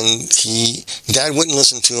 and Dad wouldn't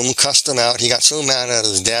listen to him, cussed him out. He got so mad at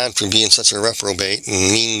his dad for being such a reprobate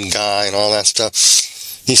and mean guy and all that stuff.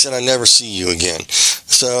 He said, I never see you again.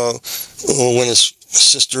 So when his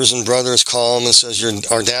sisters and brothers call him and says,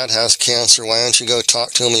 our dad has cancer, why don't you go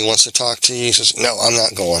talk to him? He wants to talk to you. He says, no, I'm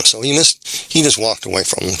not going. So he just walked away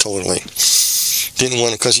from him totally. Didn't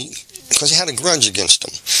want to, because he had a grudge against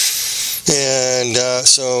him. And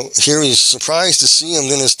so here he's surprised to see him.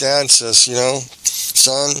 Then his dad says,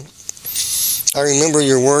 son, I remember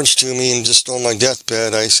your words to me, and just on my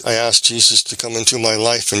deathbed, I asked Jesus to come into my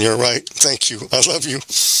life, and you're right. Thank you. I love you.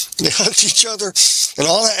 They hugged each other, and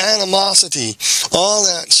all that animosity, all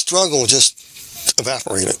that struggle just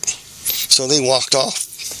evaporated. So they walked off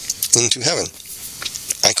into heaven.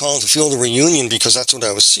 I call it the field of reunion because that's what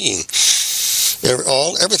I was seeing.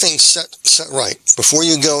 Everything's set right. Before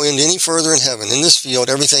you go into any further in heaven, in this field,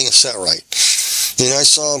 everything is set right. And I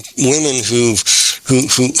saw women who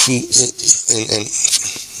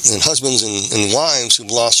husbands and wives who've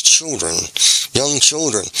lost children, young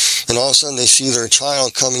children, and all of a sudden they see their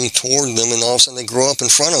child coming toward them, and all of a sudden they grow up in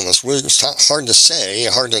front of us. It's hard to say,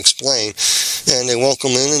 hard to explain, and they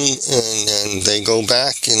welcome in and they go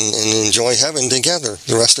back and enjoy heaven together,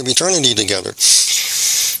 the rest of eternity together.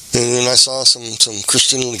 And then I saw some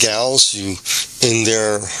Christian gals who, in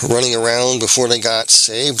their running around before they got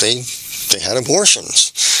saved, they had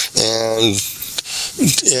abortions. And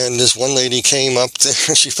this one lady came up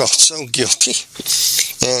there, she felt so guilty.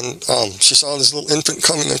 And she saw this little infant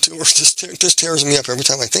coming to her. This tears me up every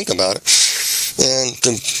time I think about it. And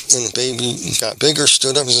the baby got bigger,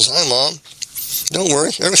 stood up and says, hi, Mom. Don't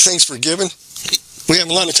worry, everything's forgiven. We have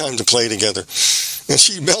a lot of time to play together. And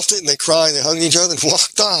she melted, and they cried, they hugged each other and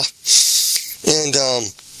walked off. And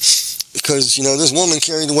because, this woman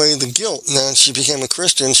carried away the guilt. Now she became a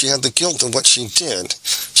Christian, she had the guilt of what she did.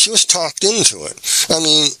 She was talked into it. I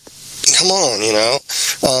mean, come on,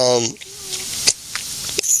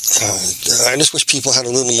 I just wish people had a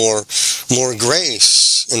little more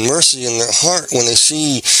grace and mercy in their heart when they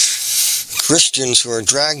see Christians who are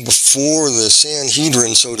dragged before the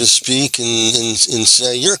Sanhedrin, so to speak, and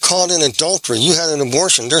say, you're caught in adultery, you had an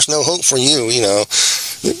abortion, there's no hope for you,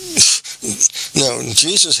 No,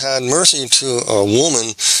 Jesus had mercy to a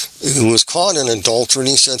woman who was caught in adultery, and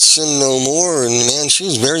he said, sin no more, and man, she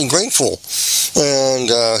was very grateful. And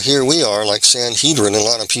here we are, like Sanhedrin, a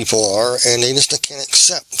lot of people are, and they just can't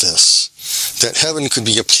accept this. That heaven could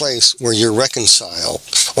be a place where you're reconciled,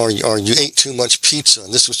 or you ate too much pizza,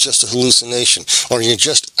 and this was just a hallucination, or you're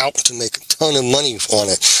just out to make a ton of money on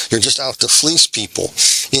it. You're just out to fleece people.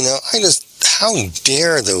 How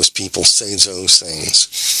dare those people say those things?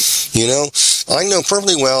 I know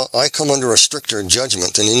perfectly well I come under a stricter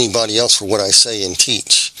judgment than anybody else for what I say and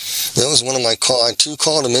teach. That was one of my two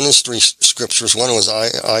call to ministry scriptures. One was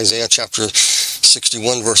Isaiah chapter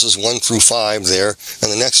 61 verses 1 through 5 there,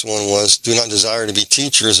 and the next one was, do not desire to be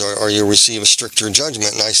teachers or you'll receive a stricter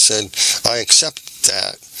judgment. And I said, I accept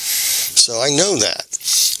that. So I know that.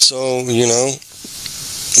 So,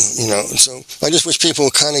 so I just wish people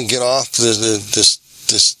would kind of get off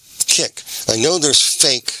this kick. I know there's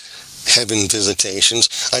fake heaven visitations.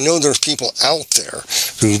 I know there's people out there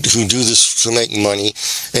who do this to make money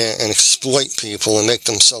and exploit people and make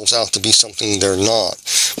themselves out to be something they're not.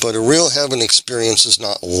 But a real heaven experience is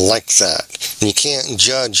not like that. And you can't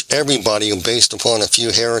judge everybody based upon a few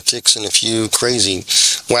heretics and a few crazy,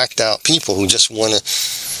 whacked out people who just want to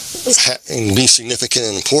be significant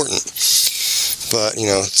and important. But,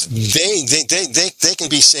 they can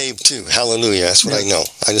be saved too. Hallelujah. That's what I know.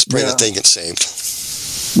 I just pray that they get saved.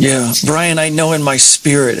 Yeah, Bryan, I know in my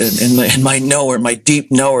spirit and in my knower, my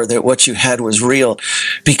deep knower, that what you had was real,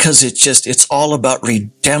 because it's all about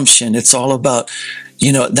redemption. It's all about,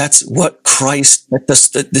 that's what Christ,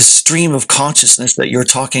 the stream of consciousness that you're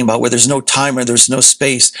talking about, where there's no time or there's no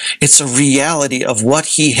space. It's a reality of what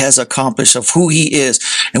he has accomplished, of who he is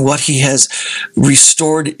and what he has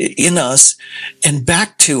restored in us and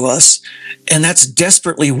back to us. And that's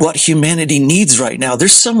desperately what humanity needs right now.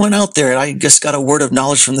 There's someone out there, and I just got a word of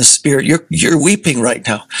knowledge from the Spirit. You're weeping right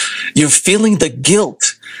now. You're feeling the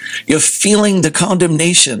guilt. You're feeling the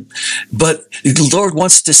condemnation. But the Lord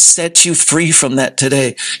wants to set you free from that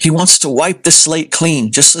today. He wants to wipe the slate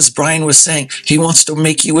clean. Just as Bryan was saying, he wants to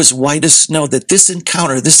make you as white as snow, that this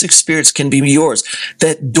encounter, this experience can be yours.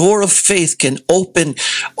 That door of faith can open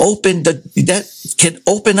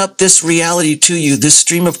up this reality to you. This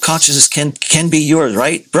stream of consciousness can be yours,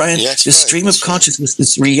 right, Bryan? Yes, this stream of consciousness,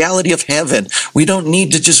 this reality of heaven. We don't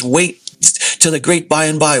need to just wait to the great by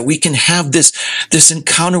and by. We can have this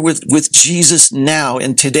encounter with Jesus now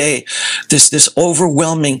and today, this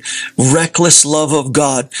overwhelming, reckless love of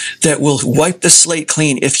God that will wipe the slate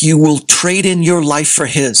clean if you will trade in your life for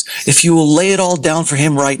his, if you will lay it all down for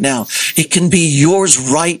him right now. It can be yours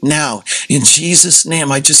right now. In Jesus'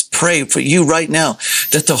 name, I just pray for you right now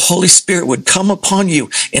that the Holy Spirit would come upon you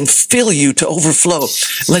and fill you to overflow.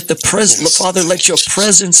 Let the Father, let your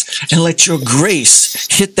presence and let your grace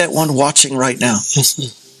hit that one watching right now.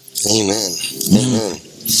 Amen. Amen.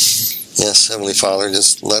 Yes, Heavenly Father,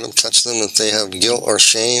 just let them touch them if they have guilt or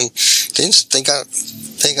shame. They got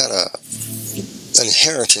an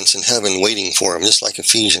inheritance in heaven waiting for them, just like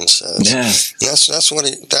Ephesians says. Yeah.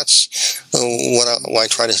 And why I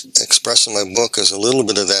try to express in my book is a little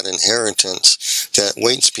bit of that inheritance that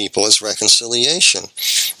waits people is reconciliation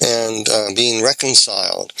and being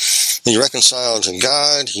reconciled. When you're reconciled to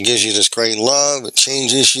God, he gives you this great love. It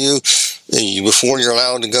changes you. Before you're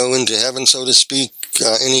allowed to go into heaven, so to speak,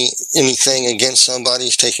 anything against somebody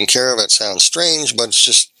is taken care of. It sounds strange, but it's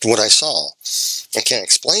just what I saw. I can't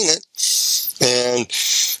explain it. And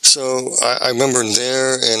so I remember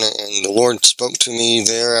there, and the Lord spoke to me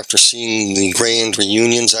there after seeing the grand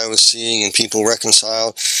reunions I was seeing and people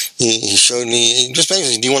reconciled. He showed me, just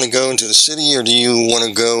basically, do you want to go into the city or do you want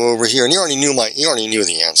to go over here? And he already knew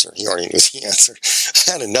the answer.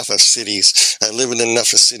 I had enough of cities. I live in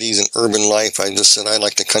enough of cities and urban life. I just said I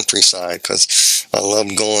like the countryside because I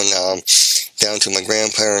loved going down to my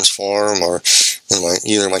grandparents' farm or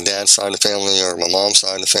either my dad's side of the family or my mom's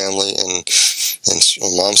side of the family, and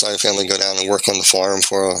on mom's side of the family go down and work on the farm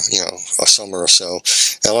for a summer or so.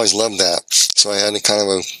 I always loved that, so I had a kind of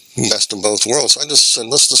a best of both worlds. So I just said,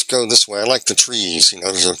 let's just go this way. I like the trees.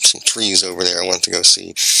 There's some trees over there I want to go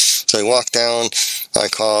see. So I walked down. I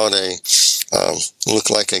called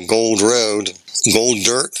looked like a gold road, gold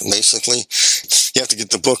dirt, basically. You have to get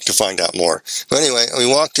the book to find out more. But anyway, we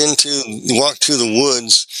walked through the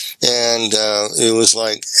woods, and it was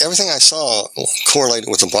like everything I saw correlated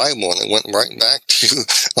with the Bible, and it went right back to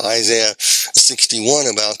Isaiah 61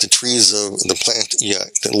 about the trees of the plant. Yeah,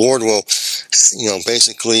 the Lord will,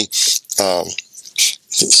 basically,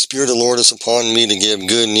 the Spirit of the Lord is upon me to give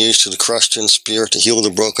good news to the crushed in spirit, to heal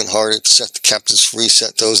the brokenhearted, to set the captives free,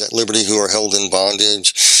 set those at liberty who are held in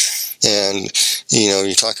bondage. And,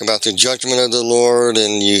 you talk about the judgment of the Lord,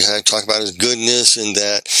 and you talk about his goodness, and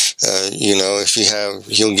that,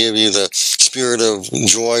 he'll give you the spirit of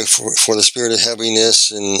joy for the spirit of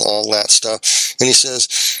heaviness and all that stuff. And it says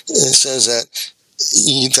that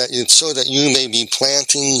it's so that you may be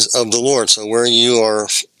plantings of the Lord. So where you are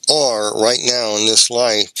right now in this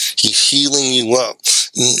life, he's healing you up,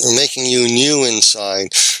 making you new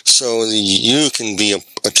inside, so that you can be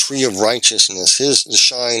a tree of righteousness,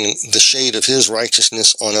 the shade of his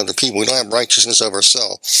righteousness on other people. We don't have righteousness of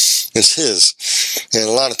ourselves. It's his. And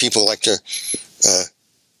a lot of people like to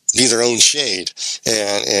be their own shade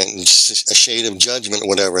and just a shade of judgment or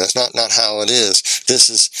whatever. That's not how it is. This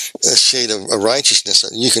is a shade of righteousness.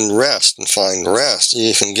 You can rest and find rest.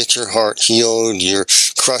 You can get your heart healed, your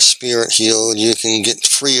crushed spirit healed. You can get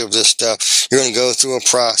free of this stuff. You're going to go through a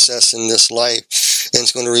process in this life, and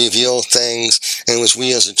it's going to reveal things. And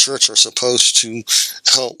we as a church are supposed to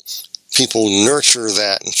help people nurture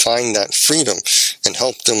that and find that freedom and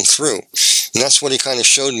help them through. And that's what he kind of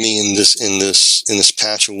showed me in this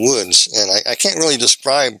patch of woods. And I can't really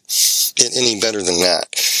describe it any better than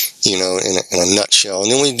that, in a nutshell.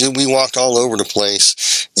 And then we walked all over the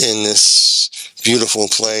place in this beautiful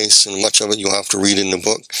place, and much of it you'll have to read in the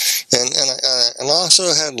book. And I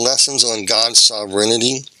also had lessons on God's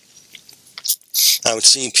sovereignty. I would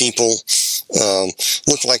see people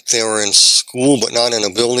look like they were in school, but not in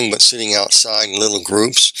a building, but sitting outside in little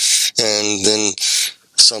groups. And then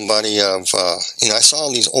somebody I saw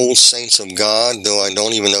these old saints of God, though I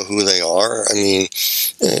don't even know who they are. I mean,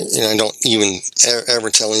 and I don't even ever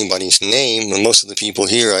tell anybody's name, and most of the people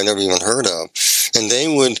here I never even heard of. And they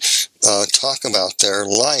would talk about their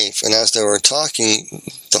life, and as they were talking,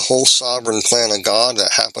 the whole sovereign plan of God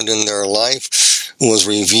that happened in their life was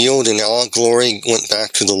revealed, and all glory went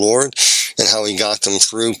back to the Lord, and how he got them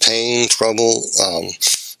through pain, trouble,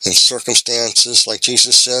 and circumstances. Like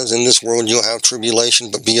Jesus says, in this world you'll have tribulation,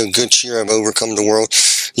 but be of good cheer, I've overcome the world.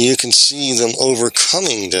 You can see them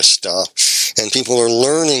overcoming this stuff, and people are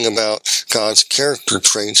learning about God's character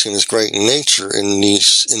traits and his great nature in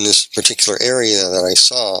this particular area that I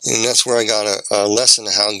saw. And that's where I got a lesson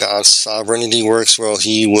of how God's sovereignty works. Well,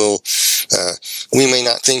 he will, we may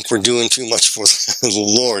not think we're doing too much for the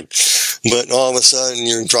Lord, but all of a sudden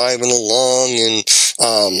you're driving along and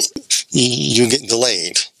you get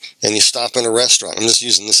delayed. and you stop in a restaurant. I'm just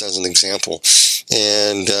using this as an example.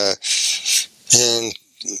 And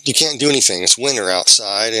you can't do anything. It's winter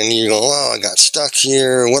outside, and you go, oh, I got stuck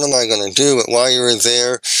here. What am I going to do? But while you were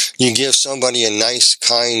there, you give somebody a nice,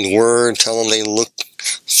 kind word, tell them they look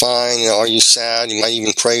fine. You know, are you sad? You might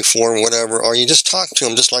even pray for them, whatever. Or you just talk to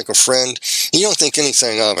them just like a friend. You don't think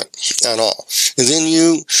anything of it at all. And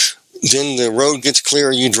then the road gets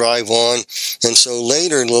clear, you drive on. And so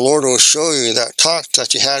later, the Lord will show you that talk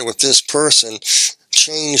that you had with this person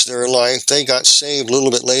changed their life. They got saved a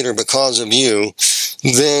little bit later because of you.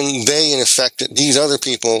 Then they infected these other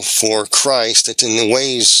people for Christ, that in the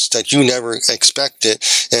ways that you never expected.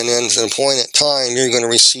 And then to the point at time, you're going to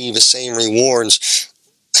receive the same rewards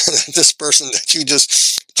that this person that you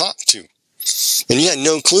just talked to. And you had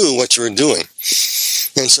no clue what you were doing.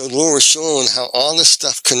 And so the Lord was showing how all this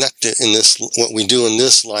stuff connected in this, what we do in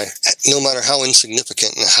this life, no matter how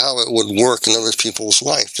insignificant, and how it would work in other people's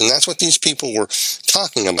life. And that's what these people were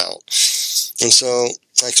talking about. And so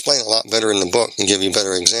I explain a lot better in the book and give you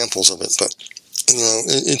better examples of it. But, you know,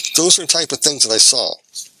 those are the type of things that I saw.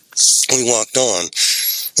 We walked on,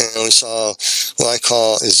 and we saw what I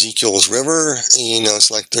call Ezekiel's River. You know,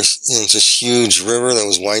 it's like there's this huge river that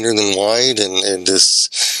was wider than wide, and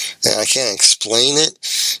I can't explain it.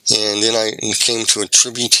 And then I came to a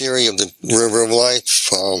tributary of the River of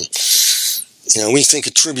Life. You know, we think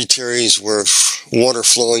of tributaries where water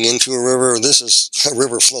flowing into a river. This is a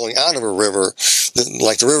river flowing out of a river,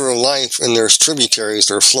 like the River of Life, and there's tributaries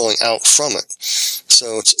that are flowing out from it.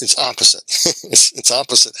 So it's opposite. it's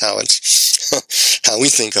opposite how we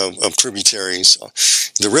think of tributaries.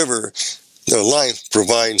 The river, the life,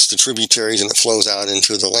 provides the tributaries, and it flows out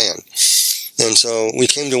into the land. And so we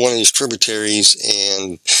came to one of these tributaries,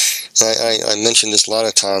 and I mention this a lot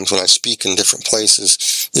of times when I speak in different places,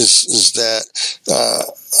 is that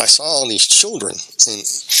I saw all these children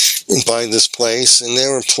by this place, and they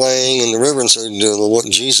were playing in the river, and so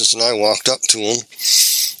Jesus and I walked up to them,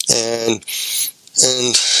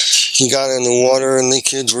 and he got in the water, and the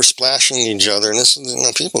kids were splashing each other. And this, you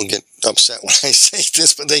know, people get upset when I say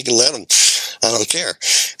this, but they can let them. I don't care.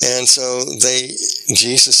 And so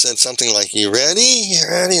Jesus said something like, "You ready? You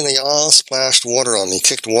ready?" And they all splashed water on me,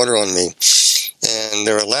 kicked water on me. And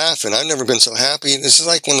they were laughing. I've never been so happy. This is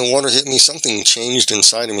like when the water hit me, something changed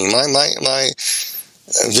inside of me. My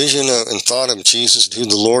vision and thought of Jesus, who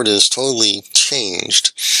the Lord is, totally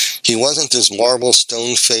changed. He wasn't this marble,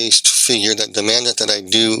 stone-faced figure that demanded that I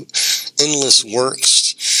do endless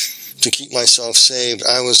works to keep myself saved.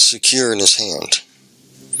 I was secure in his hand.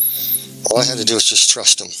 All I had to do was just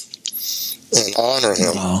trust him and honor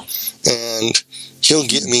him. Wow. And he'll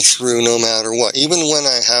get me through no matter what. Even when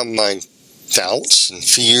I have my doubts and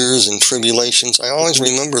fears and tribulations, I always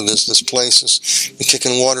remember this place is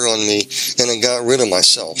kicking water on me, and it got rid of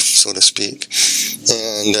myself, so to speak,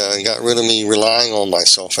 and it got rid of me relying on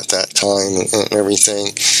myself at that time and everything,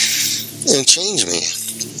 and changed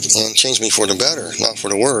me for the better, not for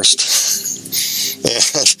the worst. And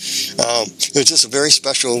it was just a very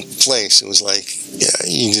special place. It was like, yeah,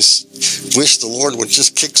 you just wish the Lord would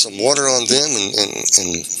just kick some water on them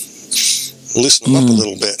and loosen them up a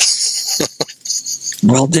little bit.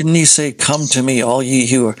 Well, didn't he say, "Come to me, all ye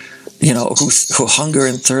who are, who hunger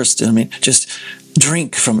and thirst"? I mean, just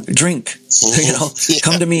drink. Yeah.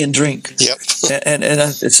 Come to me and drink. Yep.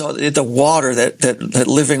 and so the water, that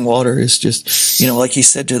living water, is just, like he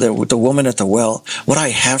said to the woman at the well, "What I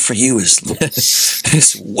have for you is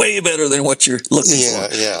way better than what you're looking for."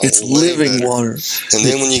 Yeah, it's living better. Water. And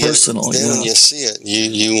then when you personal, when you see it,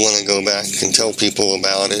 you want to go back and tell people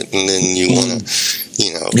about it, and then you want to,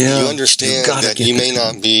 you understand that you may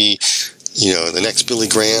not be, the next Billy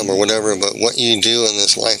Graham or whatever, but what you do in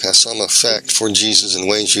this life has some effect for Jesus in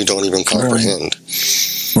ways you don't even comprehend.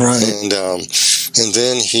 Right. And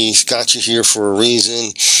then he's got you here for a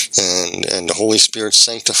reason, and the Holy Spirit's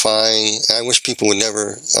sanctifying. I wish people would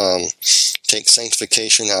never take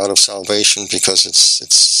sanctification out of salvation, because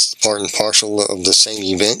it's part and parcel of the same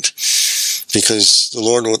event. Because the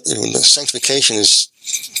Lord, sanctification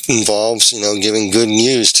involves, giving good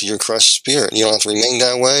news to your crushed spirit. You don't have to remain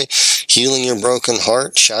that way. Healing your broken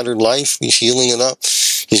heart, shattered life, he's healing it up.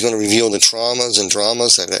 He's going to reveal the traumas and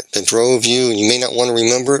dramas that drove you, and you may not want to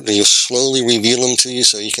remember it, but he'll slowly reveal them to you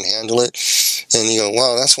so you can handle it. And you go,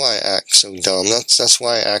 wow, that's why I act so dumb. That's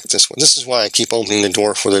why I act this way. This is why I keep opening the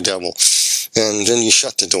door for the devil. And then you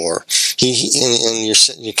shut the door.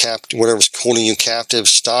 Whatever's holding you captive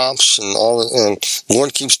stops, and the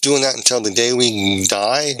Lord keeps doing that until the day we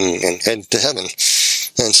die and head to heaven.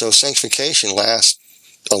 And so sanctification lasts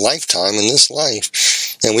a lifetime in this life.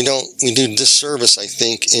 And we do disservice, I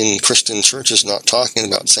think, in Christian churches not talking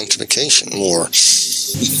about sanctification more.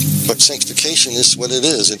 But sanctification is what it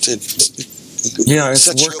is. It's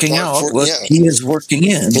working out what he is working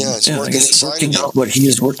in. It's working out what he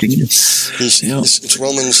is working in. It's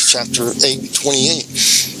Romans chapter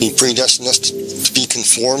 8:28. He predestined us to be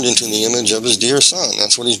conformed into the image of his dear Son.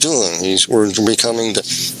 That's what he's doing. We're becoming to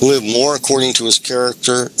live more according to his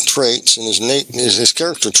character traits and his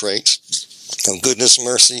character traits of goodness,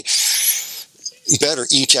 mercy, better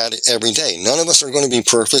each at it every day. None of us are going to be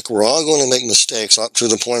perfect. We're all going to make mistakes up to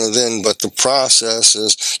the point of then, but the process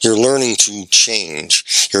is you're learning to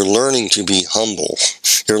change. You're learning to be humble.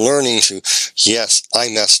 You're learning to, yes, I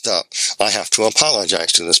messed up. I have to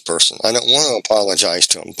apologize to this person. I don't want to apologize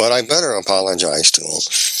to him, but I better apologize to him.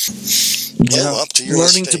 Up to your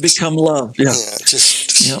learning mistakes. To become love. Lead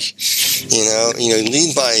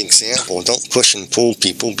by example. Don't push and pull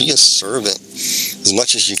people. Be a servant as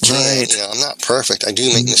much as you can. Right. I'm not perfect. I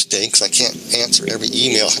do make mistakes. I can't answer every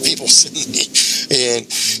email people send me, and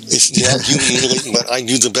it's not human, but I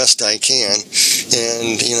do the best I can.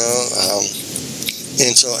 And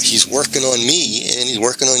and so he's working on me, and he's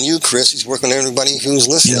working on you, Chris. He's working on everybody who's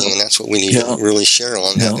listening, and that's what we need to really share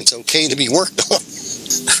on. That it's okay to be worked on.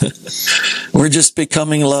 We're just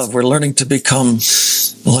becoming love. We're learning to become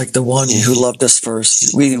like the one who loved us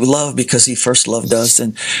first. We love because he first loved us,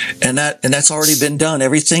 and that's already been done.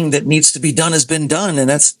 Everything that needs to be done has been done, and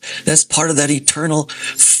that's part of that eternal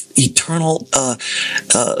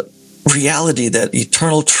reality, that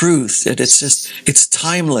eternal truth. It's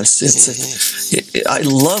timeless. I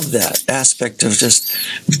love that aspect of just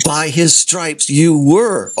by his stripes you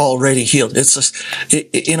were already healed. It's just,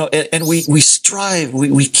 and we strive,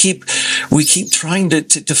 we keep trying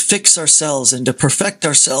to fix ourselves and to perfect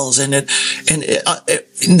ourselves, and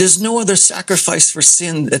there's no other sacrifice for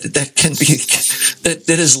sin that can be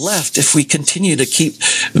that is left if we continue to keep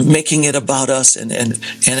making it about us and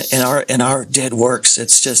our dead works.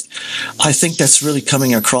 It's just, I think that's really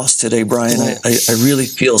coming across today, Bryan. I really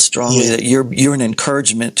feel strongly that you're an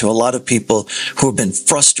encouragement to a lot of people who have been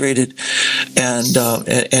frustrated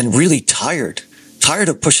and really tired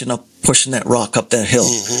of pushing that rock up that hill.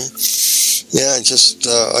 Yeah, that's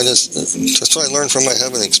what I learned from my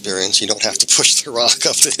heaven experience. You don't have to push the rock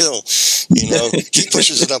up the hill. He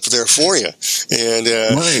pushes it up there for you.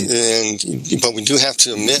 But we do have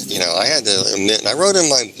to admit, I had to admit, and I wrote in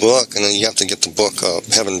my book, and then you have to get the book,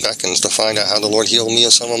 Heaven Beckons, to find out how the Lord healed me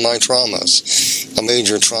of some of my traumas. A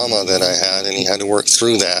major trauma that I had, and he had to work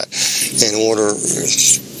through that in order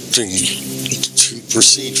to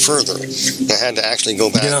proceed further. I had to actually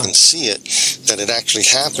go back and see it, that it actually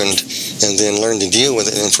happened, and then learn to deal with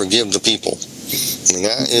it and forgive the people. I mean,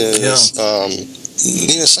 that is,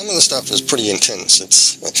 some of the stuff is pretty intense.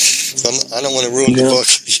 I don't want to ruin the book.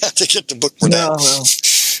 You have to get the book for that.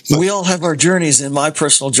 We all have our journeys. In my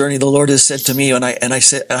personal journey, the Lord has said to me, and I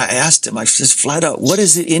asked him, I said flat out, what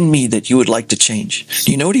is it in me that you would like to change?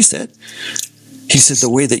 Do you know what he said? He said, the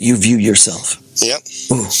way that you view yourself. Yep.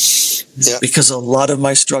 Ooh. Yep. Because a lot of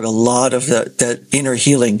my struggle, a lot of that inner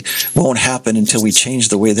healing won't happen until we change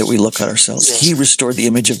the way that we look at ourselves. Yes. He restored the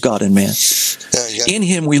image of God in man. In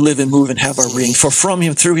him we live and move and have our being. For from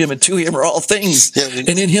him, through him, and to him are all things.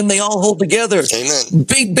 And in him they all hold together. Amen.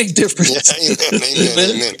 Big difference.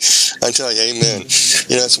 Amen. I tell you, amen.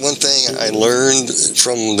 It's one thing I learned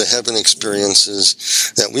from the heaven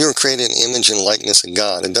experiences, that we were created in image and likeness of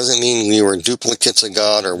God. It doesn't mean we were duplicates of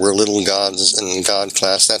God or we're little gods in God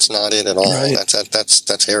class. That's not it at all. Right.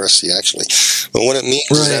 That's heresy, actually. But what it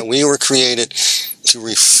means is that we were created to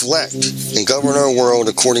reflect and govern our world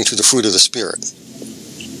according to the fruit of the Spirit.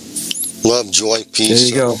 Love, joy,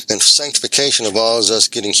 peace, and sanctification involves us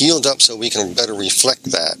getting healed up so we can better reflect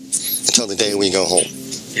that until the day we go home.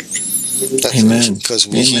 Amen. Because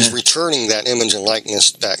he's returning that image and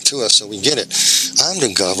likeness back to us, so we get it. I'm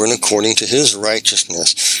to govern according to his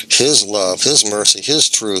righteousness, his love, his mercy, his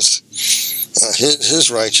truth,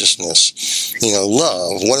 his righteousness.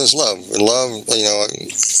 Love. What is love? Love,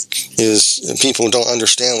 is, people don't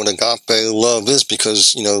understand what agape love is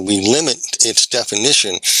because, we limit its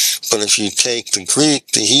definition. But if you take the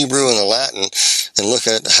Greek, the Hebrew, and the Latin and look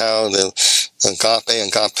at how the agape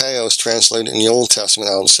and agapeo is translated in the Old Testament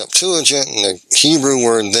out of the Septuagint, and the Hebrew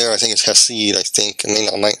word there, I think it's hesed, I think.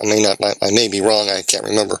 I may be wrong, I can't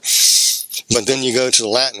remember. But then you go to the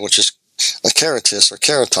Latin, which is a caritas or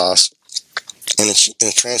caritas, and it's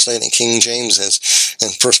translated in King James as, in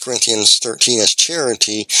 1 Corinthians 13, as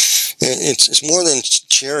charity. It's more than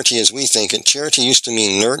charity as we think it. Charity used to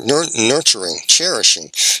mean nurturing, cherishing.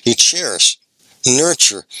 You cherish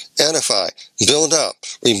nurture, edify, build up,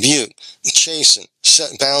 rebuke, chasten,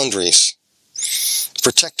 set boundaries,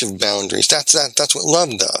 protective boundaries. That's what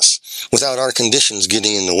love does, without our conditions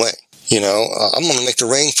getting in the way. You know, I'm going to make the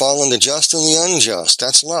rain fall on the just and the unjust.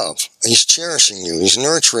 That's love. He's cherishing you. He's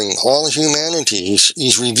nurturing all humanity.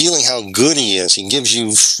 He's revealing how good he is. He gives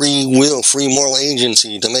you free will, free moral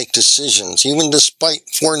agency to make decisions. Even despite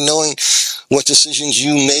foreknowing what decisions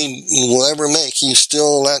you will ever make, he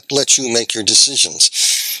still let you make your decisions.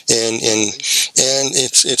 And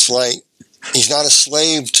it's like, he's not a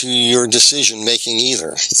slave to your decision making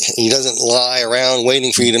either. He doesn't lie around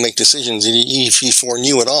waiting for you to make decisions. He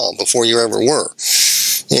foreknew it all before you ever were.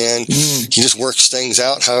 And he just works things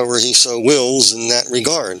out however he so wills in that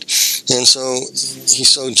regard. And so he's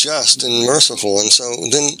so just and merciful. And so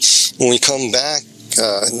then when we come back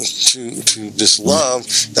to this love,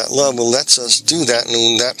 that love lets us do that,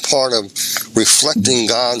 and that part of reflecting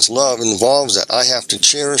God's love involves that I have to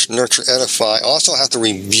cherish, nurture, edify. I also have to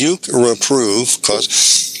rebuke, reprove, because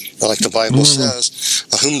like the Bible says,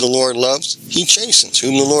 whom the Lord loves, he chastens.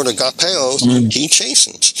 Whom the Lord agapeos, he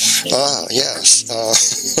chastens. Yes.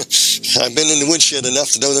 I've been in the woodshed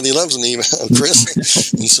enough to know that he loves me,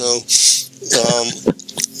 Chris. And so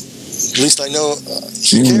at least I know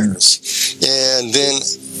he cares. And then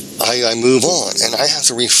I move on, and I have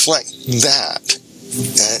to reflect that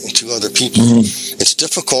to other people. It's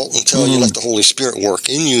difficult until you let the Holy Spirit work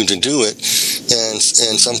in you to do it, and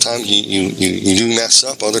sometimes you do mess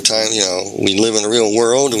up. Other times, you know, we live in a real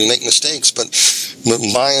world and we make mistakes, but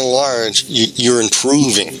by and large, you're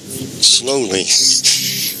improving slowly.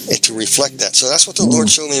 To reflect that. So that's what the Lord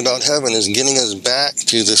showed me about heaven, is getting us back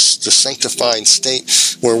to the sanctified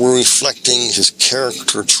state where we're reflecting his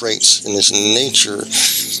character traits and his nature,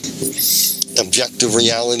 objective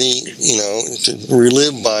reality, you know, to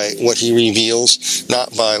relive by what he reveals,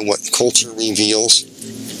 not by what culture reveals.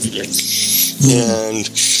 And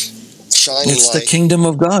shining it's light. the kingdom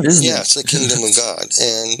of God, isn't it? Yeah, it's the kingdom of God.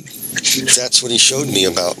 And that's what he showed me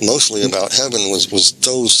mostly about heaven, was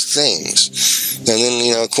those things. And then,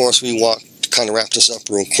 you know, of course, we walked, to kind of wrap this up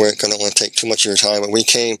real quick, I don't want to take too much of your time, but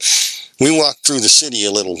we walked through the city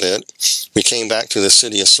a little bit. We came back to the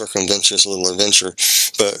city, a circumventuous little adventure,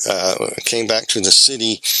 but came back to the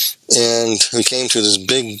city, and we came to this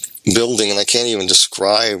big building, and I can't even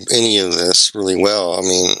describe any of this really well. I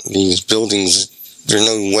mean, these buildings, there's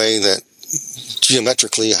no way that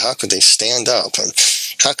geometrically, how could they stand up? And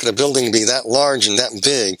how could a building be that large and that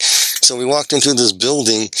big? So we walked into this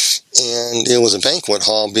building, and it was a banquet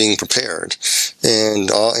hall being prepared, and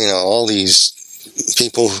all these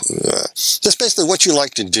people, that's basically what you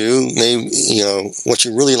like to do. Maybe, you know, what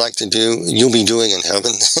you really like to do, you'll be doing in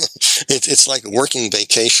heaven. It's like a working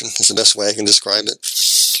vacation. That's the best way I can describe it.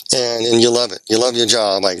 And you love it. You love your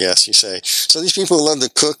job, I guess you say. So these people who love to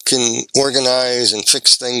cook and organize and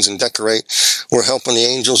fix things and decorate were helping the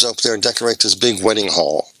angels up there decorate this big wedding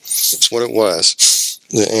hall. That's what it was.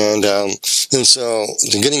 And so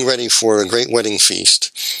they're getting ready for a great wedding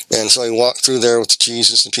feast. And so he walked through there with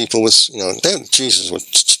Jesus, and people was, you know, Jesus would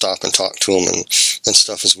stop and talk to him and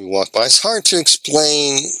stuff as we walked by. It's hard to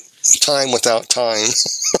explain time without time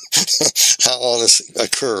how all this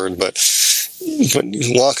occurred, but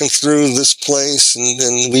walking through this place, and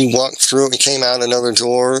then we walked through it. We came out another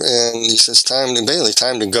door, and he says, time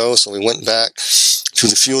to go. So we went back to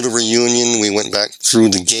the field of reunion. We went back through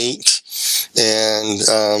the gate and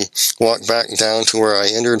walked back down to where I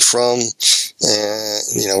entered from, and,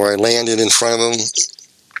 you know, where I landed in front of him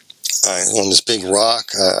on this big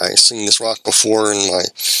rock. I seen this rock before in my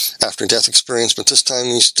after-death experience, but this time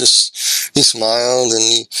he smiled,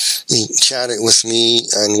 and he chatted with me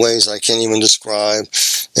in ways I can't even describe,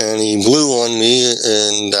 and he blew on me,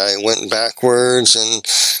 and I went backwards, and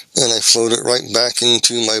I floated right back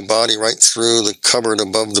into my body, right through the cupboard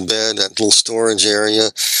above the bed, that little storage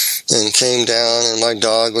area, and came down, and my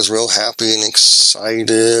dog was real happy and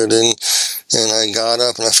excited, and I got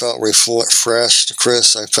up, and I felt refreshed.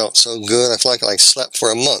 Chris, I felt so good. I felt like I slept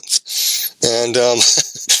for a month. And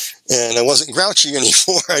and I wasn't grouchy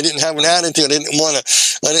anymore. I didn't have an attitude. I didn't want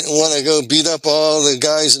to go beat up all the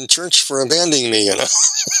guys in church for abandoning me, you know.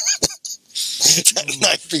 That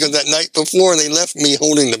night, because that night before they left me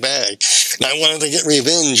holding the bag, and I wanted to get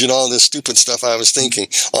revenge and all this stupid stuff I was thinking.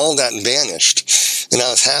 All that vanished, and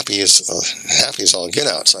I was happy as all get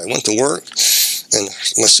out. So I went to work, and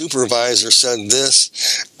my supervisor said this.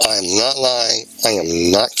 I am not lying. I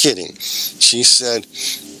am not kidding. She said,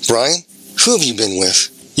 "Bryan, who have you been with?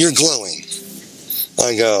 You're glowing."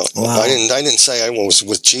 I go, wow. I didn't say I was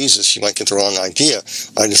with Jesus. You might get the wrong idea.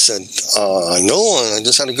 I just said, no one. I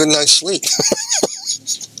just had a good night's sleep.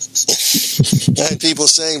 I had people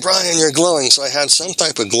saying, Bryan, you're glowing. So I had some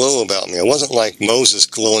type of glow about me. I wasn't like Moses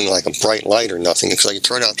glowing like a bright light or nothing, because I could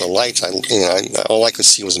turn out the lights. All I could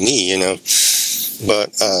see was me, But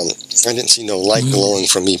I didn't see no light glowing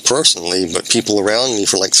from me personally, but people around me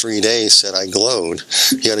for like 3 days said I glowed.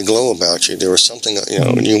 You had a glow about you. There was something,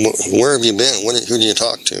 where have you been? Who do you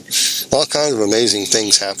talk to? All kinds of amazing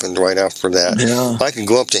things happened right after that. Yeah. I could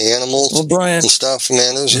go up to animals Brian, and stuff,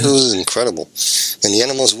 man. It was incredible. And the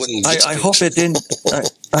animals wouldn't get I hope it didn't.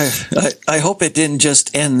 I hope it didn't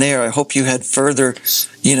just end there. I hope you had further,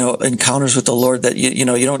 encounters with the Lord that you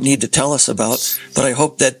don't need to tell us about. But I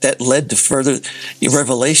hope that led to further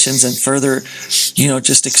revelations and further,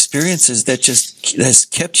 just experiences that just has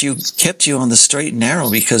kept you on the straight and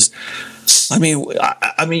narrow. Because, I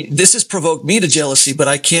mean, this has provoked me to jealousy. But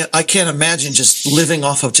I can't imagine just living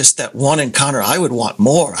off of just that one encounter. I would want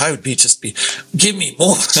more. I would be give me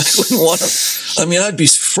more. I wouldn't want to. I mean, I'd be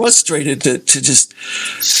frustrated to just,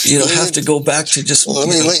 have to go back to just. Well, let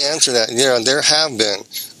me answer that. Yeah, there have been,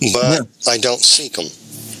 but I don't seek them.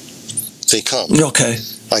 They come. Okay.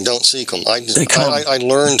 I don't seek them. I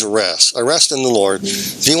learn to rest. I rest in the Lord.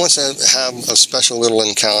 If He wants to have a special little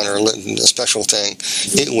encounter, a special thing,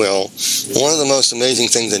 it will. One of the most amazing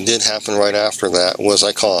things that did happen right after that was,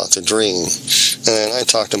 I call it the dream. And I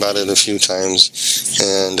talked about it a few times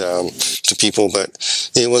to people, but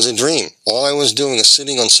it was a dream. All I was doing is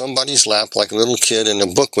sitting on somebody's lap like a little kid, and the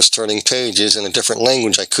book was turning pages in a different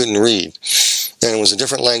language I couldn't read. And it was a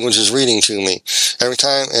different language was reading to me. Every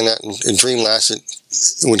time, and that dream lasted,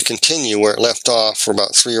 it would continue where it left off for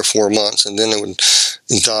about 3 or 4 months, and then it would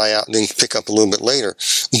die out and then pick up a little bit later.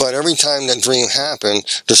 But every time that dream happened,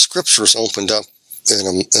 the scriptures opened up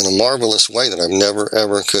in a marvelous way that I've never,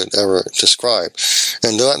 could ever describe.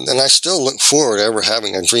 And I still look forward to ever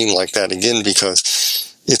having a dream like that again, because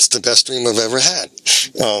it's the best dream I've ever had.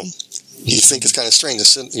 You think it's kind of strange.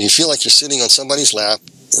 You feel like you're sitting on somebody's lap,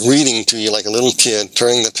 reading to you like a little kid,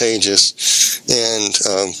 turning the pages, and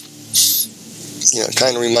it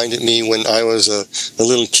kind of reminded me when I was a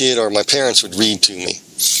little kid, or my parents would read to me.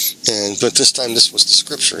 But this time, this was the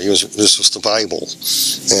scripture. This was the Bible,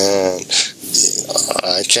 and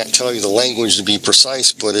I can't tell you the language to be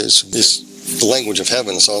precise, but it's the language of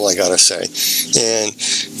heaven. That's all I gotta say. And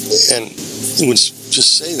it would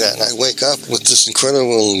just say that, and I wake up with this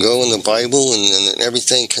incredible, and go in the Bible, and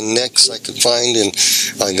everything connects I could find, and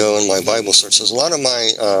I go in my Bible search. So a lot of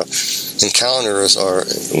my encounters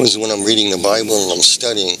was when I'm reading the Bible and I'm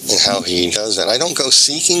studying, and how He does that. I don't go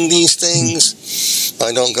seeking these things.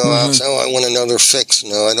 I don't go out and say, I want another fix.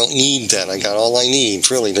 No, I don't need that. I got all I need,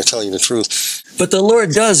 really, to tell you the truth. But the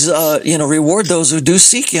Lord does, reward those who do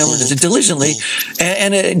seek Him diligently.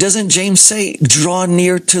 And doesn't James say, draw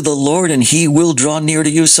near to the Lord and He will draw near to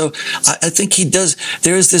you? So I think He does.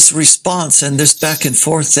 There is this response and this back and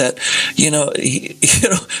forth that,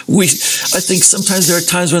 I think sometimes there are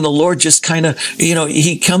times when the Lord just kind of,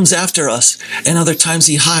 He comes after us, and other times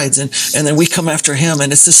He hides, and then we come after Him.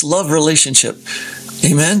 And it's this love relationship.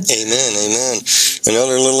 Amen? Amen.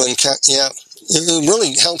 Another little encounter. Yeah. It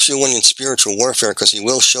really helps you when in spiritual warfare, because He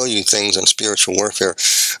will show you things in spiritual warfare.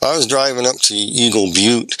 I was driving up to Eagle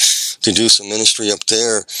Butte to do some ministry up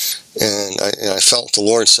there, and I felt the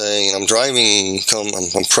Lord saying, I'm driving,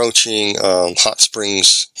 I'm approaching Hot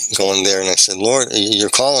Springs, going there, and I said, Lord, You're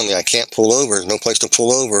calling me. I can't pull over. There's no place to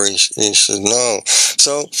pull over. He said, no.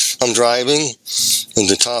 So I'm driving, and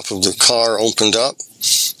the top of the car opened up.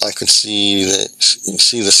 I could see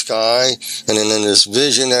the sky, and then in this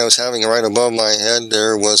vision that I was having right above my head,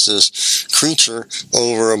 there was this creature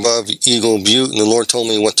over above Eagle Butte, and the Lord told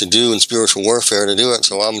me what to do in spiritual warfare to do it.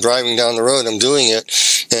 So I'm driving down the road, I'm doing it,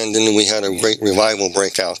 and then we had a great revival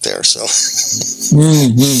break out there. So,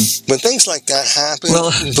 but things like that happen. Well,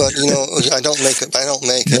 but I don't make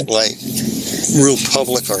it like real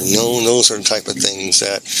public or known. Those are the type of things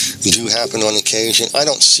that do happen on occasion. I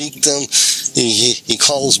don't seek them. He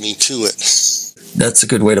calls me to it. That's a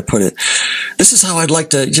good way to put it. This is how I'd like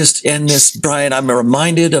to just end this, Bryan. I'm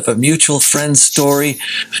reminded of a mutual friend's story.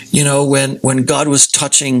 When God was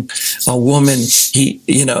touching a woman, he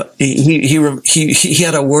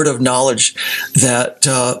had a word of knowledge that,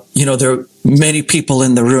 there are many people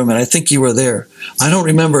in the room, and I think you were there. I don't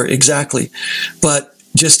remember exactly, but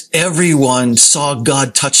just everyone saw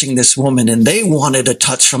God touching this woman, and they wanted a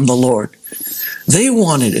touch from the Lord. They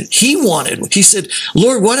wanted it. He wanted it. He said,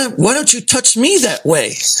 Lord, why don't you touch me that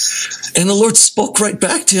way? And the Lord spoke right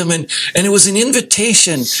back to him. And it was an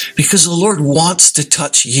invitation, because the Lord wants to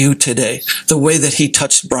touch you today the way that He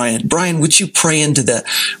touched Bryan. Bryan, would you pray into that?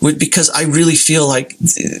 Because I really feel like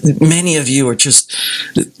many of you are just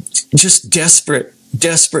desperate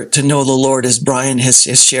desperate to know the Lord, as Bryan has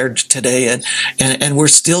shared today, and we're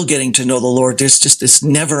still getting to know the Lord. There's just this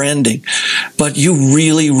never ending, but you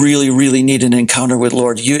really, really, really need an encounter with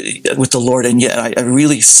the Lord. And yet I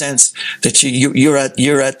really sense that you're at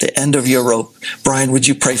the end of your rope. Bryan, would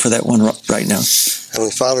you pray for that one right now?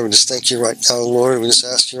 Heavenly Father, we just thank you right now, Lord. We just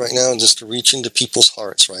ask you right now just to reach into people's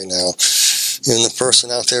hearts right now. Even the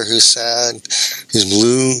person out there who's sad, who's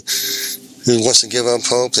blue, who wants to give up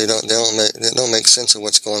hope. They don't make sense of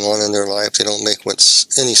what's going on in their life. They don't make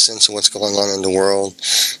any sense of what's going on in the world.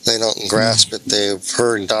 They don't grasp it. They've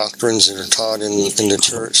heard doctrines that are taught in the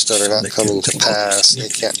church that are not coming to pass. They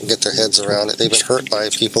can't get their heads around it. They've been hurt by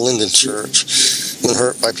people in the church, been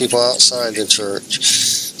hurt by people outside the church.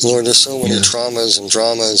 Lord, there's so many traumas and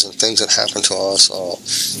dramas and things that happen to us all.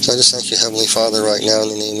 So I just thank you, Heavenly Father, right now in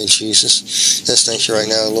the name of Jesus. I just thank you right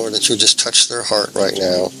now, Lord, that you just touch their heart right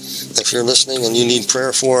now. If you're listening and you need prayer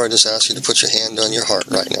for, I just ask you to put your hand on your heart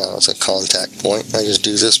right now. It's a contact point. I just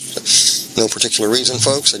do this for no particular reason,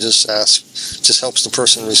 folks. I just ask, it just helps the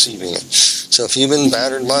person receiving it. So if you've been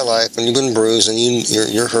battered by life and you've been bruised and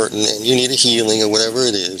you're hurting and you need a healing or whatever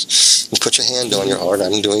it is, just put your hand on your heart.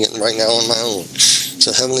 I'm doing it right now on my own.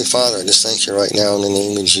 So Heavenly Father, I just thank you right now in the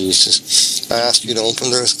name of Jesus. I ask you to open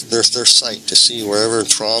their sight to see wherever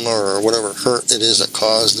trauma or whatever hurt it is that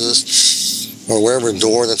caused this, or wherever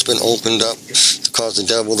door that's been opened up to cause the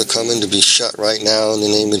devil to come in, to be shut right now in the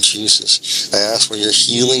name of Jesus. I ask for your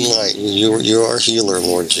healing light. You are a healer,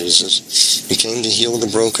 Lord Jesus. You came to heal the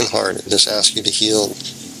brokenhearted. I just ask you to heal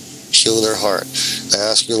their heart. I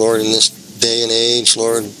ask you, Lord, in this day and age,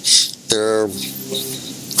 Lord, their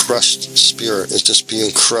crushed spirit is just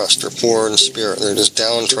being crushed, or poor in spirit. They're just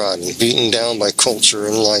downtrodden, beaten down by culture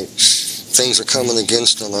and life. Things are coming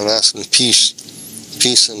against them. I'm asking peace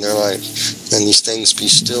in their life, and these things be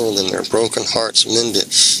stilled and their broken hearts mended.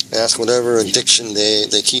 I ask whatever addiction they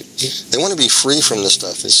want to be free from this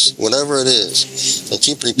stuff. It's whatever it is. They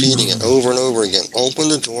keep repeating it over and over again. Open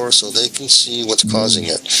the door so they can see what's causing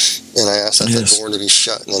it. And I ask that the door to be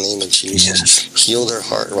shut in the name of Jesus. Heal their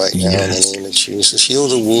heart right now in the name of Jesus. Heal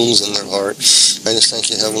the wounds in their heart. I just thank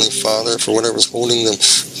you, Heavenly Father, for whatever's holding them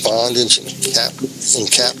bondage and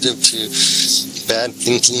captive to bad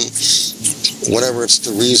thinking, whatever it's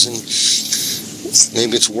the reason.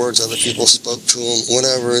 Maybe it's words other people spoke to them.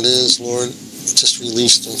 Whatever it is, Lord, just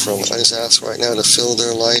release them from it. I just ask right now to fill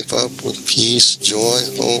their life up with peace, joy,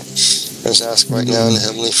 hope. I just ask right now in the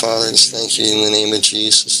Heavenly Father, just thank you in the name of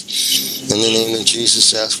Jesus. In the name of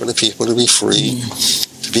Jesus, ask for the people to be free,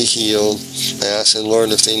 to be healed. I ask that,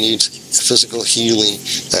 Lord, if they need physical healing,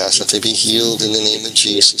 I ask that they be healed in the name of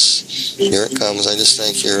Jesus. Here it comes. I just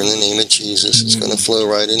thank you in the name of Jesus. It's going to flow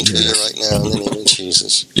right into you right now in the name of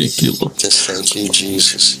Jesus. Thank you, Lord. Just thank you,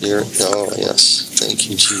 Jesus. Yes. Thank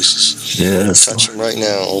you, Jesus. Yes. Touch them right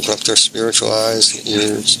now. Open up their spiritual eyes and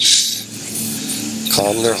ears.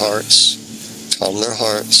 Calm their hearts. Calm their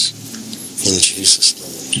hearts. In Jesus'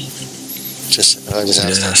 name. I just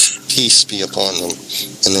ask that peace be upon them.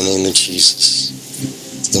 In the name of Jesus.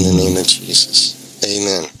 In the name of Jesus.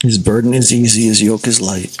 Amen. His burden is easy, his yoke is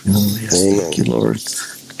light. Oh, yes. Amen. Thank you, Lord.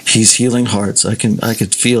 He's healing hearts. I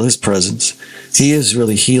could feel his presence. He is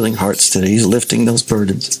really healing hearts today. He's lifting those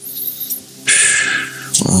burdens.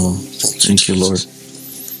 Wow. Thank you, Lord.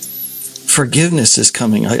 Forgiveness is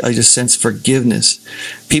coming. I just sense forgiveness.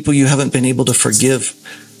 People you haven't been able to forgive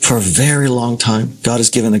for a very long time. God has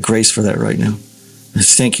given the grace for that right now. I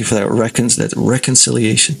thank you for that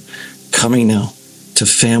reconciliation coming now to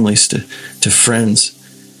families, to friends.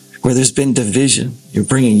 Where there's been division, you're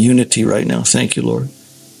bringing unity right now. Thank you, Lord.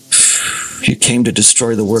 You came to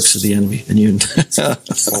destroy the works of the enemy. And you.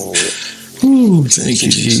 Ooh, thank you,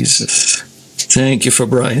 Jesus. Thank you for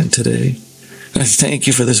Bryan today. I thank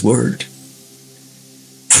you for this word.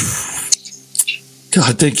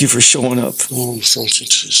 God, thank you for showing up. Oh, thank you,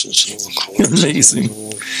 Jesus. Amazing.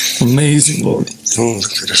 Amazing, Lord.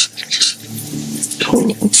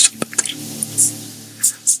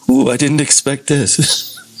 Ooh, I didn't expect this.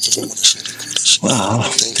 Wow.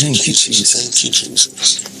 Thank you, Jesus. Thank you, Jesus.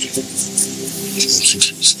 Thank you,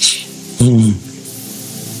 Jesus.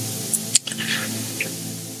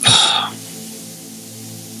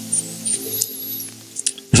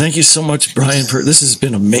 Thank you so much, Bryan. This has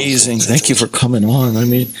been amazing. Thank you for coming on. I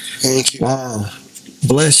mean, thank you. Wow.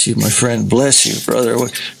 Bless you, my friend. Bless you, brother. We're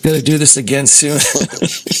going to do this again soon.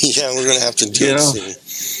 Yeah, we're going to have to do it soon.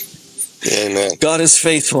 Amen. God is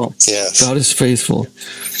faithful. Yes. God is faithful.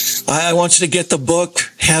 I want you to get the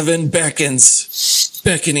book, Heaven Beckons,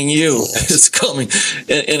 beckoning you. Yes. It's coming.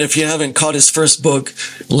 And if you haven't caught his first book,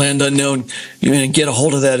 Land Unknown, you're going to get a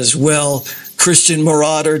hold of that as well. Christian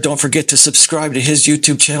Marauder. Don't forget to subscribe to his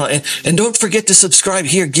YouTube channel. And don't forget to subscribe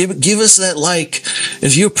here. Give us that like.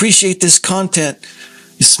 If you appreciate this content,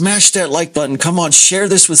 you smash that like button. Come on, share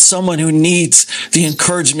this with someone who needs the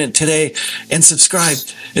encouragement today, and subscribe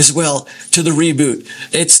as well to the reboot.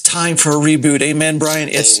 It's time for a reboot. Amen, Bryan.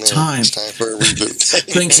 It's time. It's time for a reboot.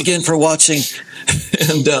 Thanks again for watching.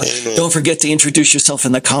 And don't forget to introduce yourself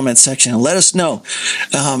in the comment section and let us know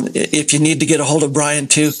if you need to get a hold of Bryan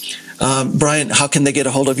too. Bryan, how can they get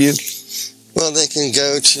a hold of you? Well, they can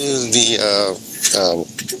go to the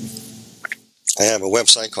I have a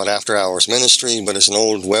website called After Hours Ministry, but it's an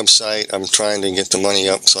old website. I'm trying to get the money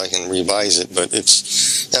up so I can revise it, but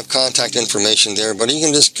I have contact information there. But you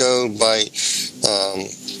can just go to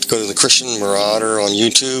the Christian Marauder on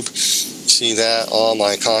YouTube. See that all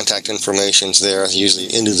my contact information's there. Usually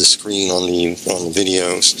into the screen on the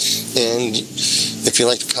videos. And if you'd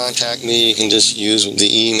like to contact me, you can just use the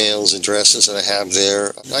emails addresses that I have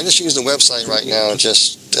there. I just use the website right now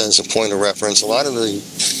just as a point of reference. A lot of the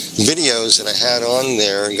videos that I had on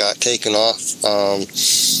there got taken off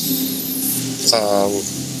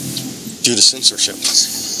due to censorship.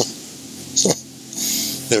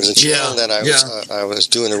 There was a channel that I was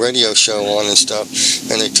doing a radio show on and stuff,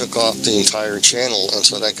 and they took off the entire channel, and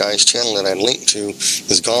so that guy's channel that I linked to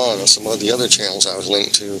is gone, and some of the other channels I was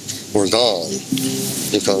linked to were gone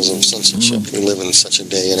because of censorship. We live in such a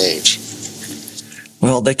day and age.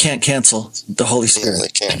 Well, they can't cancel the Holy Spirit.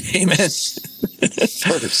 Yeah, they can't. Amen.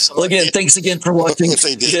 Well, again, thanks again for watching. If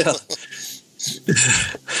they did. Yeah.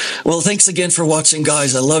 Well, thanks again for watching,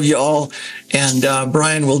 guys. I love you all. And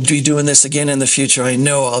Bryan will be doing this again in the future. I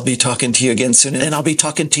know I'll be talking to you again soon. And I'll be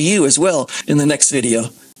talking to you as well in the next video.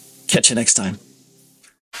 Catch you next time.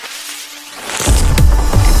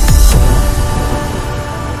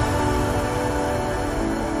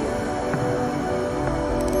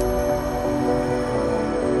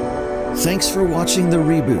 Thanks for watching The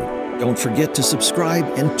Reboot. Don't forget to subscribe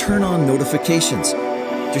and turn on notifications.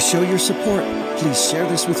 To show your support, please share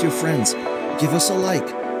this with your friends, give us a like,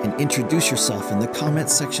 and introduce yourself in the comment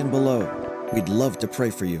section below. We'd love to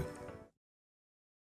pray for you.